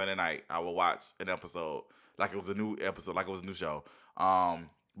every Sunday night. I would watch an episode like it was a new episode, like it was a new show.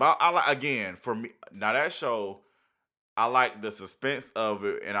 But I like, again, for me now, that show, I like the suspense of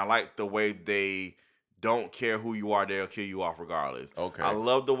it, and I like the way they don't care who you are, they'll kill you off regardless. Okay. I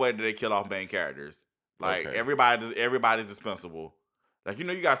love the way that they kill off main characters. Like, everybody's dispensable. Like, you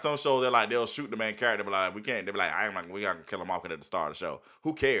know, you got some shows that like they'll shoot the main character, but like we can't. They be like, we got to kill him off at the start of the show.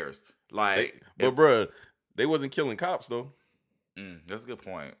 Who cares? Like, but bruh, they wasn't killing cops though. That's a good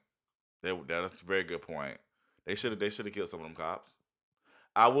point. That's a very good point. They should have killed some of them cops.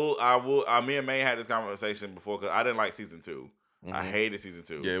 I will. Me and May had this conversation before because I didn't like season 2. Mm-hmm. I hated season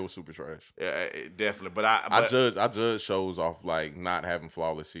 2. Yeah, it was super trash. Yeah, definitely. But I judge shows off like not having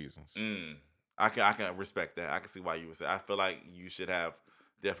flawless seasons. I can respect that. I can see why you would say. I feel like you should have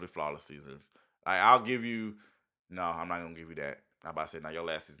definitely flawless seasons. Like I'll give you. No, I'm not gonna give you that. I'm about to say now your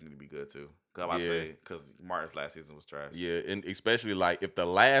last season need to be good too. Because Martin's last season was trash. Yeah, and especially like if the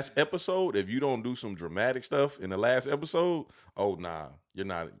last episode, if you don't do some dramatic stuff in the last episode, oh nah, you're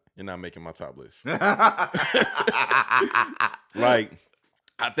not making my top list. Like,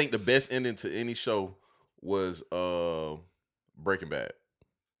 I think the best ending to any show was Breaking Bad.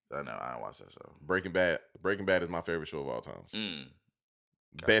 I know, I don't watch that show. Breaking Bad is my favorite show of all time. Okay.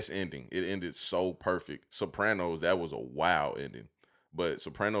 Best ending. It ended so perfect. Sopranos, that was a wow ending. But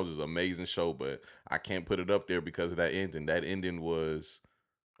Sopranos is an amazing show, but I can't put it up there because of that ending. That ending was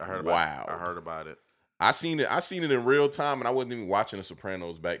wow. I heard about it. I seen it in real time, and I wasn't even watching the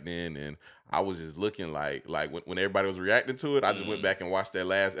Sopranos back then, and I was just looking like when everybody was reacting to it, I just went back and watched that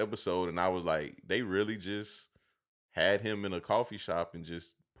last episode, and I was like, they really just had him in a coffee shop and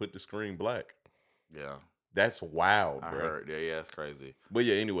just put the screen black. Yeah. That's wild, bro. I heard. Yeah, it's crazy. But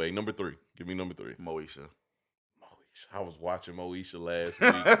yeah, anyway, number 3. Give me number 3. Moesha. I was watching Moesha last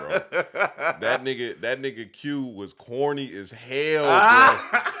week, bro. that nigga Q was corny as hell,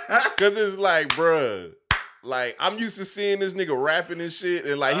 bro. Cause it's like, bro, like I'm used to seeing this nigga rapping and shit,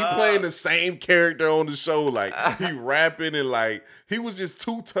 and like he playing the same character on the show, like he rapping and like he was just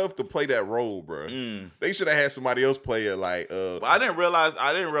too tough to play that role, bro. They should have had somebody else play it. Like, but I didn't realize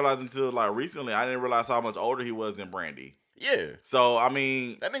until like recently. I didn't realize how much older he was than Brandy. Yeah. So I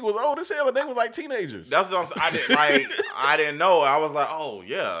mean, that nigga was old as hell, and they was like teenagers. That's what I'm saying. I didn't know. I was like, oh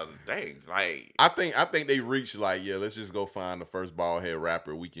yeah, dang. Like I think they reached like, yeah, let's just go find the first bald head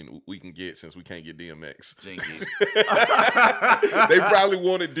rapper we can get since we can't get DMX. Jinkies. They probably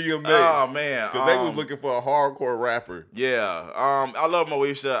wanted DMX. Oh man, because they was looking for a hardcore rapper. Yeah. I love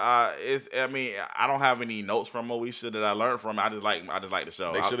Moesha. I don't have any notes from Moesha that I learned from. I just like the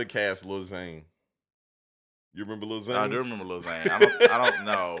show. They should have cast Lil Zane. You remember Lil Zane? I do remember Lil Zane. I don't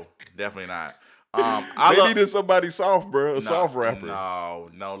know. Definitely not. They needed somebody soft, bro. Soft rapper. No,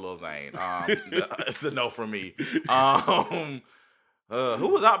 Lil Zane. It's a no for me. Who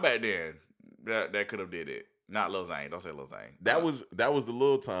was out back then that could have did it? Not Lil Zane. Don't say Lil Zane. That was the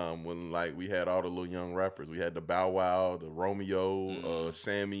little time when like we had all the little young rappers. We had the Bow Wow, the Romeo,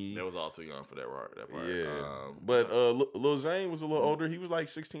 Sammy. They was all too young for that part. Yeah. But Lil Zane was a little older. He was like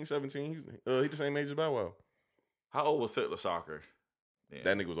 16, 17. He the same age as Bow Wow. How old was Silk the Shocker? Yeah.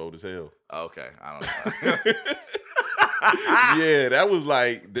 That nigga was old as hell. Okay, I don't know. Yeah, that was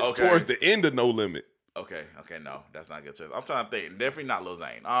like towards the end of No Limit. Okay, no, that's not a good choice. I'm trying to think. Definitely not Lil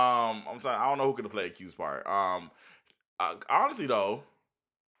Zane. I don't know who could have played Q's part. Honestly though,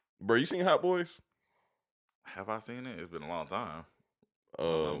 bro, you seen Hot Boys? Have I seen it? It's been a long time.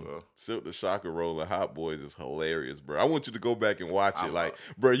 Silk the Shocker role in Hot Boys is hilarious, bro. I want you to go back and watch it. Like,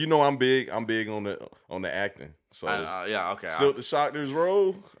 bro, you know I'm big on the acting. So yeah, okay. Silk the Shocker's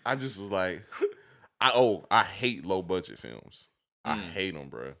role, I just was like, I hate low budget films. I hate them,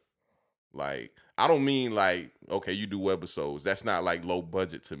 bro. Like, I don't mean like, okay, you do webisodes. That's not like low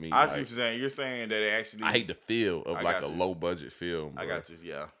budget to me. I see what you're saying. You're saying that it actually. I hate the feel of like a low budget film. Bro. I got you.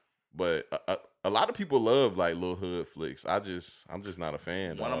 Yeah. But a lot of people love like little hood flicks. I'm just not a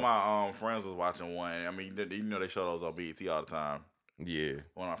fan. One of my friends was watching one. I mean, you know they show those on BET all the time. Yeah.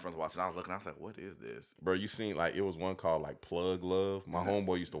 One of my friends watching. I was looking. I was like, "What is this?" Bro, you seen like it was one called like Plug Love. My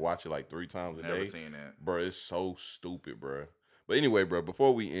homeboy used to watch it like 3 times a day. Never seen that. Bro, it's so stupid, bro. But anyway, bro,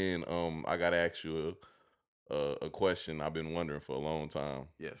 before we end, I gotta ask you a question I've been wondering for a long time.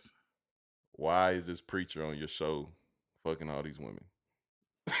 Yes. Why is this preacher on your show fucking all these women?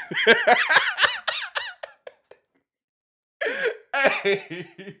 Hey,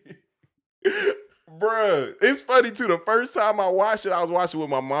 bruh, it's funny too. The first time I watched it, I was watching with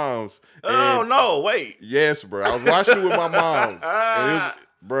my moms. Oh no, wait. Yes, bro. I was watching it with my moms. And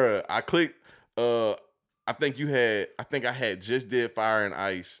bruh, I clicked. I think I had just did Fire and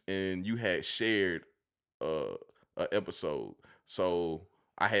Ice, and you had shared an episode. So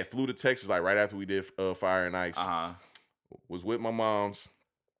I had flew to Texas like right after we did Fire and Ice. Was with my moms.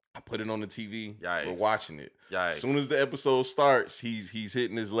 I put it on the TV. Yikes. We're watching it. Yikes. As soon as the episode starts, he's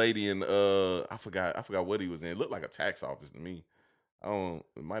hitting this lady, and I forgot what he was in. It looked like a tax office to me. I don't.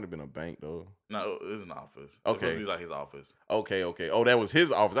 It might have been a bank though. No, it's an office. Okay. It's supposed to be like his office. Okay. Oh, that was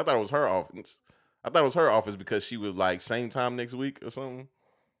his office. I thought it was her office. I thought it was her office because she was like same time next week or something.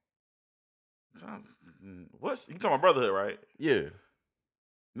 What? You talking about Brotherhood, right? Yeah.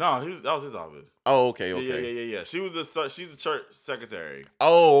 No, that was his office. Oh, okay. Yeah. She's the church secretary.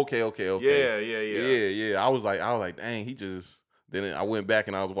 Oh, okay. Yeah. I was like, dang, he just. Then I went back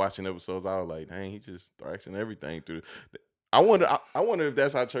and I was watching episodes. I was like, dang, he just thrashing everything through. I wonder if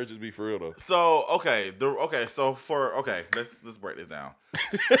that's how churches be for real though. So let's break this down.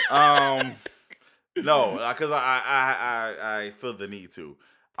 No, because I feel the need to.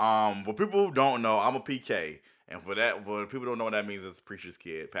 For people who don't know, I'm a PK, and for people who don't know what that means, it's preacher's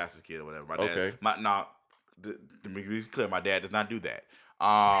kid, pastor's kid, or whatever. My dad, to be clear, my dad does not do that.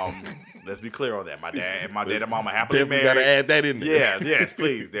 Let's be clear on that. My dad and mom are happily married. Gotta add that in there. Yes,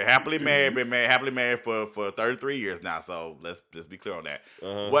 please. They're happily married. Been happily married for 33 years now. So let's be clear on that.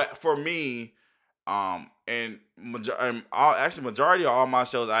 What for me, majority of all my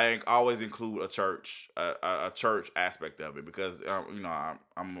shows, I always include a church aspect of it because I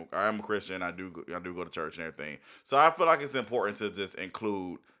am a Christian. I do go to church and everything. So I feel like it's important to just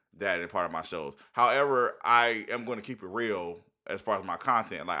include that in part of my shows. However, I am going to keep it real as far as my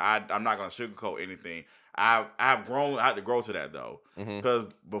content. Like I'm not going to sugarcoat anything. I've grown. I had to grow to that though, because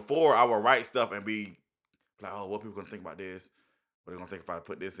before I would write stuff and be like, oh, what people going to think about this? What are they going to think if I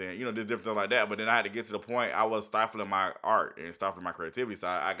put this in? Just different stuff like that. But then I had to get to the point I was stifling my art and stifling my creativity. So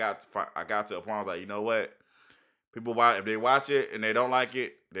I got to a point I was like, you know what? People if they watch it and they don't like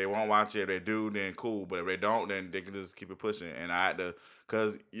it, they won't watch it. If they do, then cool. But if they don't, then they can just keep it pushing. And I had to,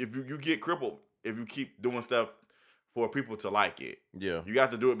 because if you get crippled, if you keep doing stuff for people to like it, you got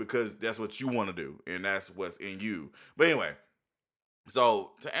to do it because that's what you want to do and that's what's in you. But anyway,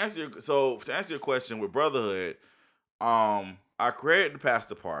 so to answer your question with Brotherhood, I created the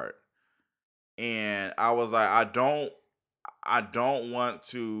pastor part, and I was like, I don't want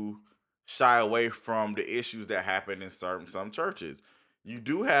to shy away from the issues that happen in some churches. You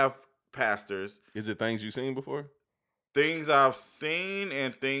do have pastors. Is it things you've seen before? Things I've seen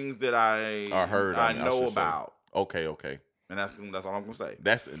and things that I heard. I know about. Okay. And that's all I'm gonna say.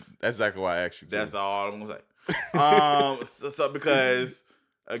 That's exactly why I asked you. That's all I'm gonna say. So because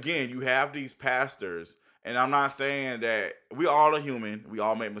again, you have these pastors, and I'm not saying that we all are human. We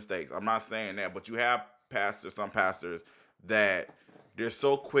all make mistakes. I'm not saying that, but you have some pastors that they're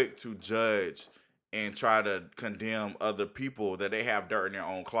so quick to judge and try to condemn other people that they have dirt in their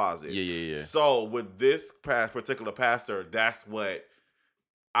own closet. Yeah. So with this particular pastor, that's what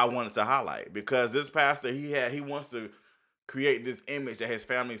I wanted to highlight, because this pastor, he wants to create this image that his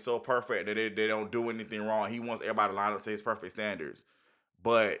family is so perfect that they don't do anything wrong. He wants everybody to line up to his perfect standards.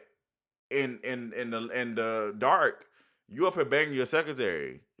 But in the dark, you up here banging your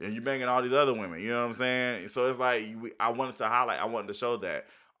secretary and you banging all these other women. You know what I'm saying? So it's like I wanted to show that.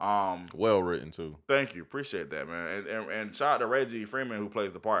 Well written too. Thank you, appreciate that, man. And shout out to Reggie Freeman who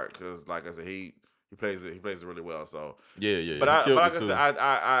plays the part, because like I said, he plays it really well. So yeah. But like I said,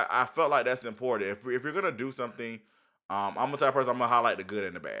 I felt like that's important. If you're gonna do something, I'm the type of person, I'm gonna highlight the good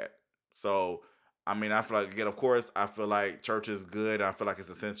and the bad. So I mean, I feel like, again, of course, I feel like church is good. I feel like it's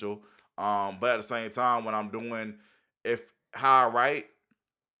essential. But at the same time, when I'm doing, how I write,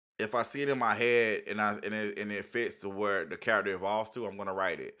 if I see it in my head and it fits to where the character evolves to, I'm gonna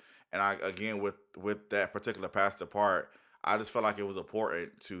write it. And I, again, with that particular pastor part, I just felt like it was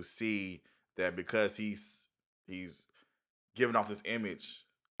important to see that, because he's giving off this image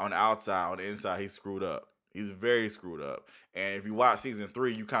on the outside, on the inside, he's screwed up. He's very screwed up. And if you watch season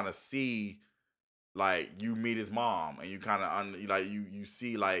 3, you kind of see, like, you meet his mom, and you kind of you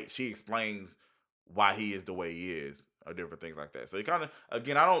see, like, she explains why he is the way he is, or different things like that. So you kind of,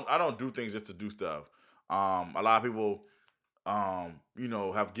 again, I don't do things just to do stuff. A lot of people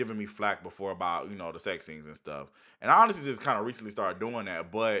have given me flack before about, the sex scenes and stuff. And I honestly just kind of recently started doing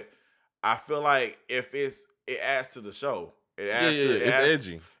that, but I feel like it adds to the show. It's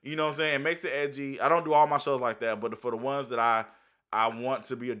edgy. You know what I'm saying? It makes it edgy. I don't do all my shows like that, but for the ones that I want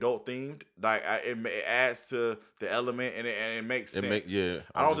to be adult themed, like it adds to the element, and it makes sense.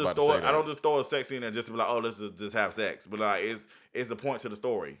 I don't just throw a sex scene in just to be like, oh, let's just have sex, but like it's a point to the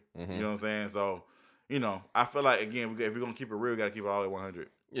story. Mm-hmm. You know what I'm saying? So, I feel like, again, if you're gonna keep it real, you gotta keep it all at 100.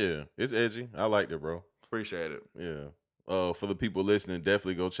 Yeah, it's edgy. I liked it, bro. Appreciate it. Yeah. For the people listening,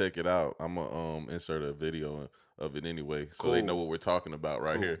 definitely go check it out. I'm gonna insert a video of it anyway, so they know what we're talking about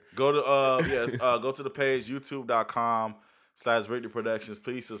right here. Go to go to the page, youtube.com/Victory Productions.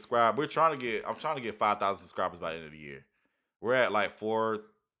 Please subscribe. I'm trying to get 5,000 subscribers by the end of the year. We're at like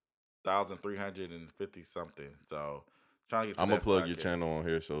 4,350 something. So Trying to get to I'm gonna that plug your podcast. channel on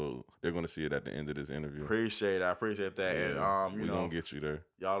here, so they're gonna see it at the end of this interview. Appreciate it. I appreciate that. Yeah, And we gonna get you there.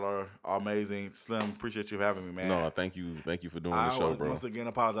 y'all are amazing. Slim, appreciate you for having me, man. No, thank you for doing the show, bro. Once again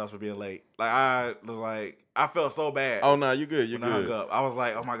apologize for being late. I felt so bad. Oh no, you're good. You're when good. I hung up. I was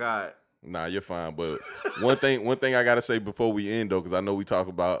like, oh my God. Nah, you're fine. But one thing I gotta say before we end though, because I know we talk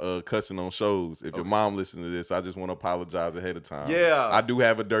about cussing on shows. If your mom listens to this, I just want to apologize ahead of time. Yeah, I do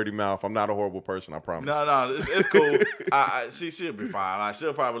have a dirty mouth. I'm not a horrible person. I promise. No, it's cool. She should be fine. Like,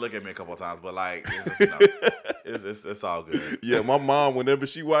 she'll probably look at me a couple of times, but like, it's just, it's all good. Yeah, my mom, whenever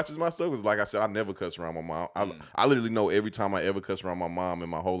she watches my stuff, is like I said, I never cuss around my mom. I literally know every time I ever cuss around my mom in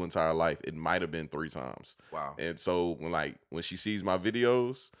my whole entire life, it might have been 3 times. Wow. And so when she sees my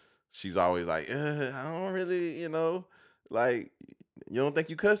videos, she's always like, I don't really, like, you don't think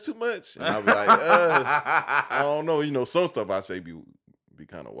you cuss too much? And I'll be like, I don't know. Some stuff I say be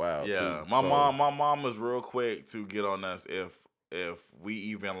kind of wild. Yeah, too. my mom was real quick to get on us if we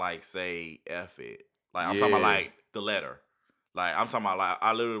even like say F it. Like I'm talking about like the letter. Like I'm talking about like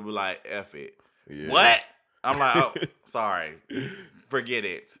I literally be like F it. Yeah. What? I'm like, oh, sorry. Forget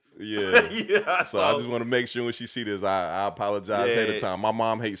it. Yeah. Yeah. So I just want to make sure when she see this, I apologize ahead of time. My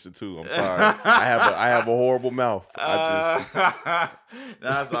mom hates it too. I'm sorry. I have a horrible mouth. That's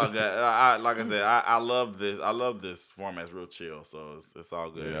all good. Like I said, I love this. I love this format. It's real chill. So it's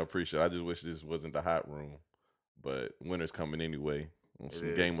all good. Yeah, I appreciate it. I just wish this wasn't the hot room, but winter's coming anyway. On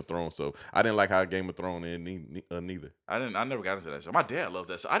some Game of Thrones, so I didn't like how Game of Thrones ended neither. I never got into that show. My dad loved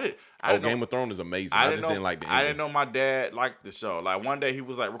that show. Game of Thrones is amazing. I just didn't like the ending. I didn't know my dad liked the show. Like one day he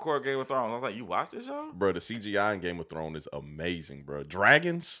was like, record Game of Thrones. I was like, you watch this show? Bro, the CGI in Game of Thrones is amazing, bro.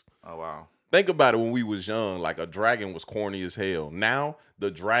 Dragons. Oh wow. Think about it. When we was young, like a dragon was corny as hell. Now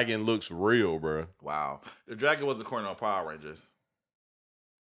the dragon looks real, bro. Wow. The dragon wasn't corny on Power Rangers.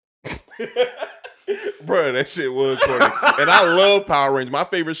 Bro, that shit was corny. And I love Power Rangers. My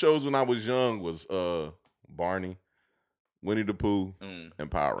favorite shows when I was young was Barney, Winnie the Pooh, and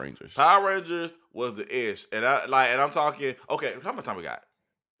Power Rangers. Power Rangers was the ish. And I'm talking, okay, how much time we got?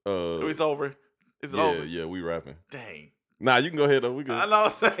 It's over. Is it over? Yeah, we rapping. Dang. Nah, you can go ahead though. We good. I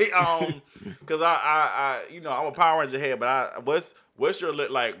know, because I I'm a Power Ranger head, but what's your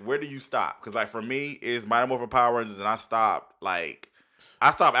like? Where do you stop? Because like for me, it's Mighty Morphin Power Rangers, and I stopped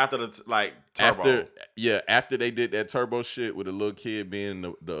after the Turbo. After they did that Turbo shit with the little kid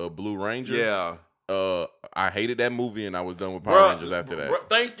being the Blue Ranger. Yeah. I hated that movie, and I was done with Power Rangers after that.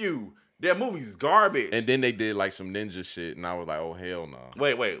 Thank you. That movie's garbage. And then they did like some ninja shit, and I was like, oh hell no.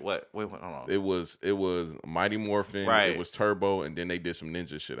 Wait, what? Hold on. It was Mighty Morphin. Right. It was Turbo, and then they did some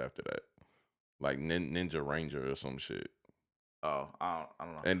ninja shit after that, like Ninja Ranger or some shit. Oh, I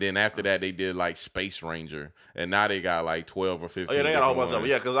don't know. And then after that, they did like Space Ranger, and now they got like 12 or 15. Oh yeah, they got a whole bunch of them.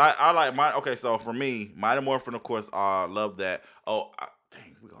 Yeah, because I like my. Okay, so for me, Mighty Morphin, of course, love that. Oh,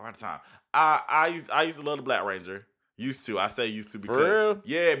 dang, we go out of time. I used to love the Black Ranger. Used to. I say used to because for real?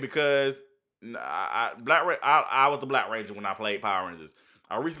 Yeah, because I was the Black Ranger when I played Power Rangers.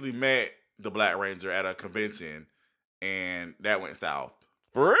 I recently met the Black Ranger at a convention, and that went south.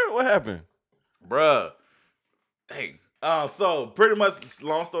 For real? What happened? Bruh. Dang. So pretty much,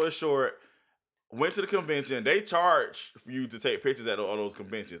 long story short, went to the convention. They charge for you to take pictures at all those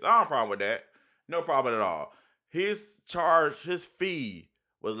conventions. I don't have a problem with that. No problem at all. His fee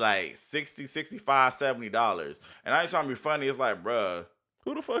was like $60, $65, $70. And I ain't trying to be funny. It's like, bruh.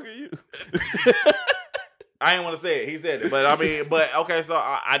 Who the fuck are you? I ain't want to say it. He said it. But okay, so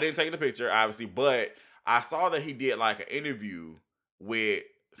I didn't take the picture, obviously. But I saw that he did like an interview with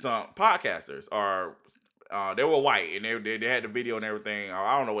some podcasters, or they were white, and they had the video and everything.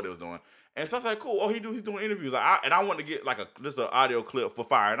 I don't know what they was doing. And so I was like, cool. Oh, he's doing interviews. And I wanted to get like just an audio clip for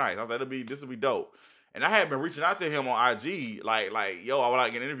Fire and Ice. I was like, this would be dope. And I had been reaching out to him on IG, like, yo, I would like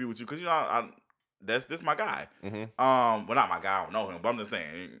to get an interview with you, because this my guy. Mm-hmm. Well, not my guy. I don't know him, but I'm just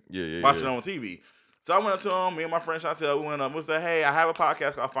saying. Yeah. Watching it on TV. So I went up to him. Me and my friend Chantel, we went up. We said, hey, I have a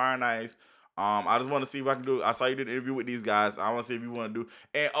podcast called Fire and Ice. I just want to see if I can do. I saw you did an interview with these guys. I want to see if you want to do.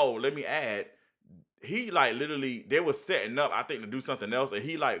 And let me add. He like literally, they was setting up, I think, to do something else, and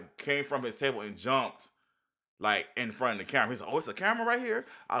he like came from his table and jumped like in front of the camera. He's like, oh, it's a camera right here.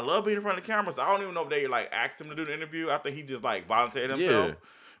 I love being in front of the camera. So I don't even know if they like asked him to do the interview. I think he just like volunteered himself. Yeah.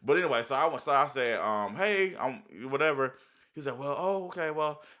 But anyway, so I said, hey, whatever. He's like, well, oh, okay,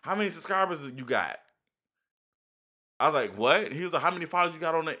 well, how many subscribers you got? I was like, what? He was like, how many followers you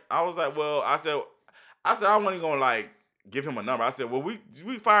got on it? I was like, well, I said I wasn't even gonna like give him a number. I said, well, we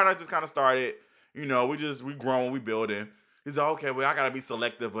Fire Night just kind of started. We grown, we building. He's like, okay, well, I gotta be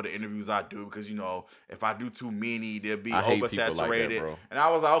selective of the interviews I do because if I do too many, they'll be I hate people like that, oversaturated. bro. And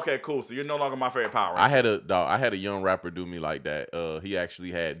I was like, okay, cool. So you're no longer my favorite Power Ranger. I had a young rapper do me like that. He actually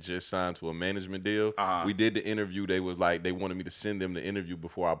had just signed to a management deal. We did the interview. They was like, they wanted me to send them the interview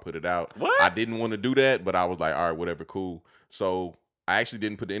before I put it out. What? I didn't want to do that, but I was like, all right, whatever, cool. So I actually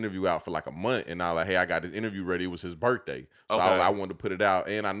didn't put the interview out for like a month, and I was like, hey, I got this interview ready. It was his birthday, so I wanted to put it out,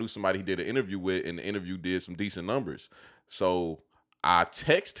 and I knew somebody he did an interview with, and the interview did some decent numbers. So I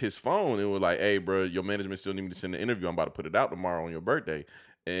text his phone and was like, hey, bro, your management still need me to send the interview. I'm about to put it out tomorrow on your birthday.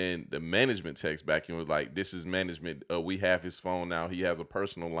 And the management text back and was like, this is management. We have his phone now. He has a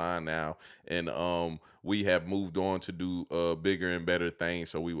personal line now. And we have moved on to do bigger and better things.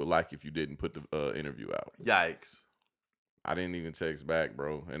 So we would like if you didn't put the interview out. Yikes. I didn't even text back,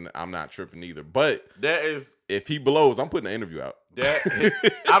 bro. And I'm not tripping either. But that is, if he blows, I'm putting the interview out.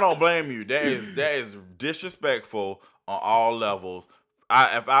 I don't blame you. That is disrespectful on all levels.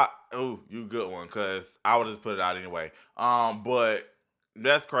 You good one, because I would just put it out anyway. But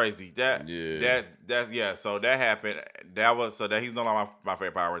that's crazy. So that happened. That he's no longer my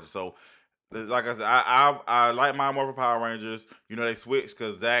favorite Power Ranger. So like I said, I like my Marvel Power Rangers. They switched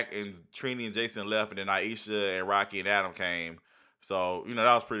because Zach and Trini and Jason left, and then Aisha and Rocky and Adam came. So, that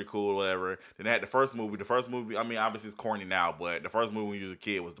was pretty cool, whatever. Then they had the first movie. The first movie, I mean, obviously it's corny now, but the first movie when you was a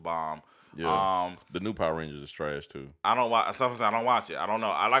kid was the bomb. Yeah. The new Power Rangers is trash too. I don't watch. Sometimes I don't watch it. I don't know.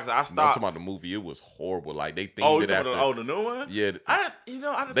 I stopped. No, I'm talking about the movie. It was horrible. Like they themed it after. The new one. Yeah.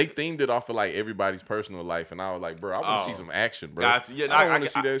 They themed it off of like everybody's personal life, and I was like, bro, I want to see some action, bro. Gotcha. Yeah, I want to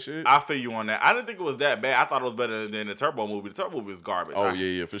see that shit. I feel you on that. I didn't think it was that bad. I thought it was better than the Turbo movie. The Turbo movie is garbage. Oh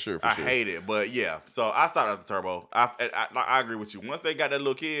yeah, for sure. I hate it, but yeah. So I stopped at the Turbo. I agree with you. Once they got that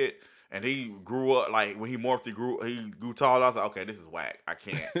little kid. And he grew up, like, when he morphed, he grew tall. I was like, okay, this is whack. I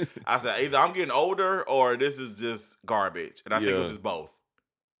can't. I said, either I'm getting older or this is just garbage. And I think it was just both.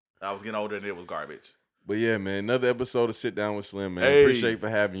 I was getting older and it was garbage. But yeah, man, another episode of Sit Down with Slim, man. Hey. Appreciate for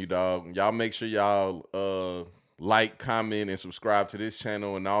having you, dog. Y'all make sure y'all like, comment, and subscribe to this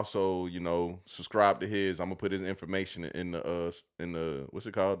channel, and also, subscribe to his. I'm gonna put his information in the what's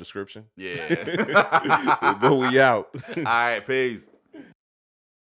it called, description. Yeah. But we out. All right, peace.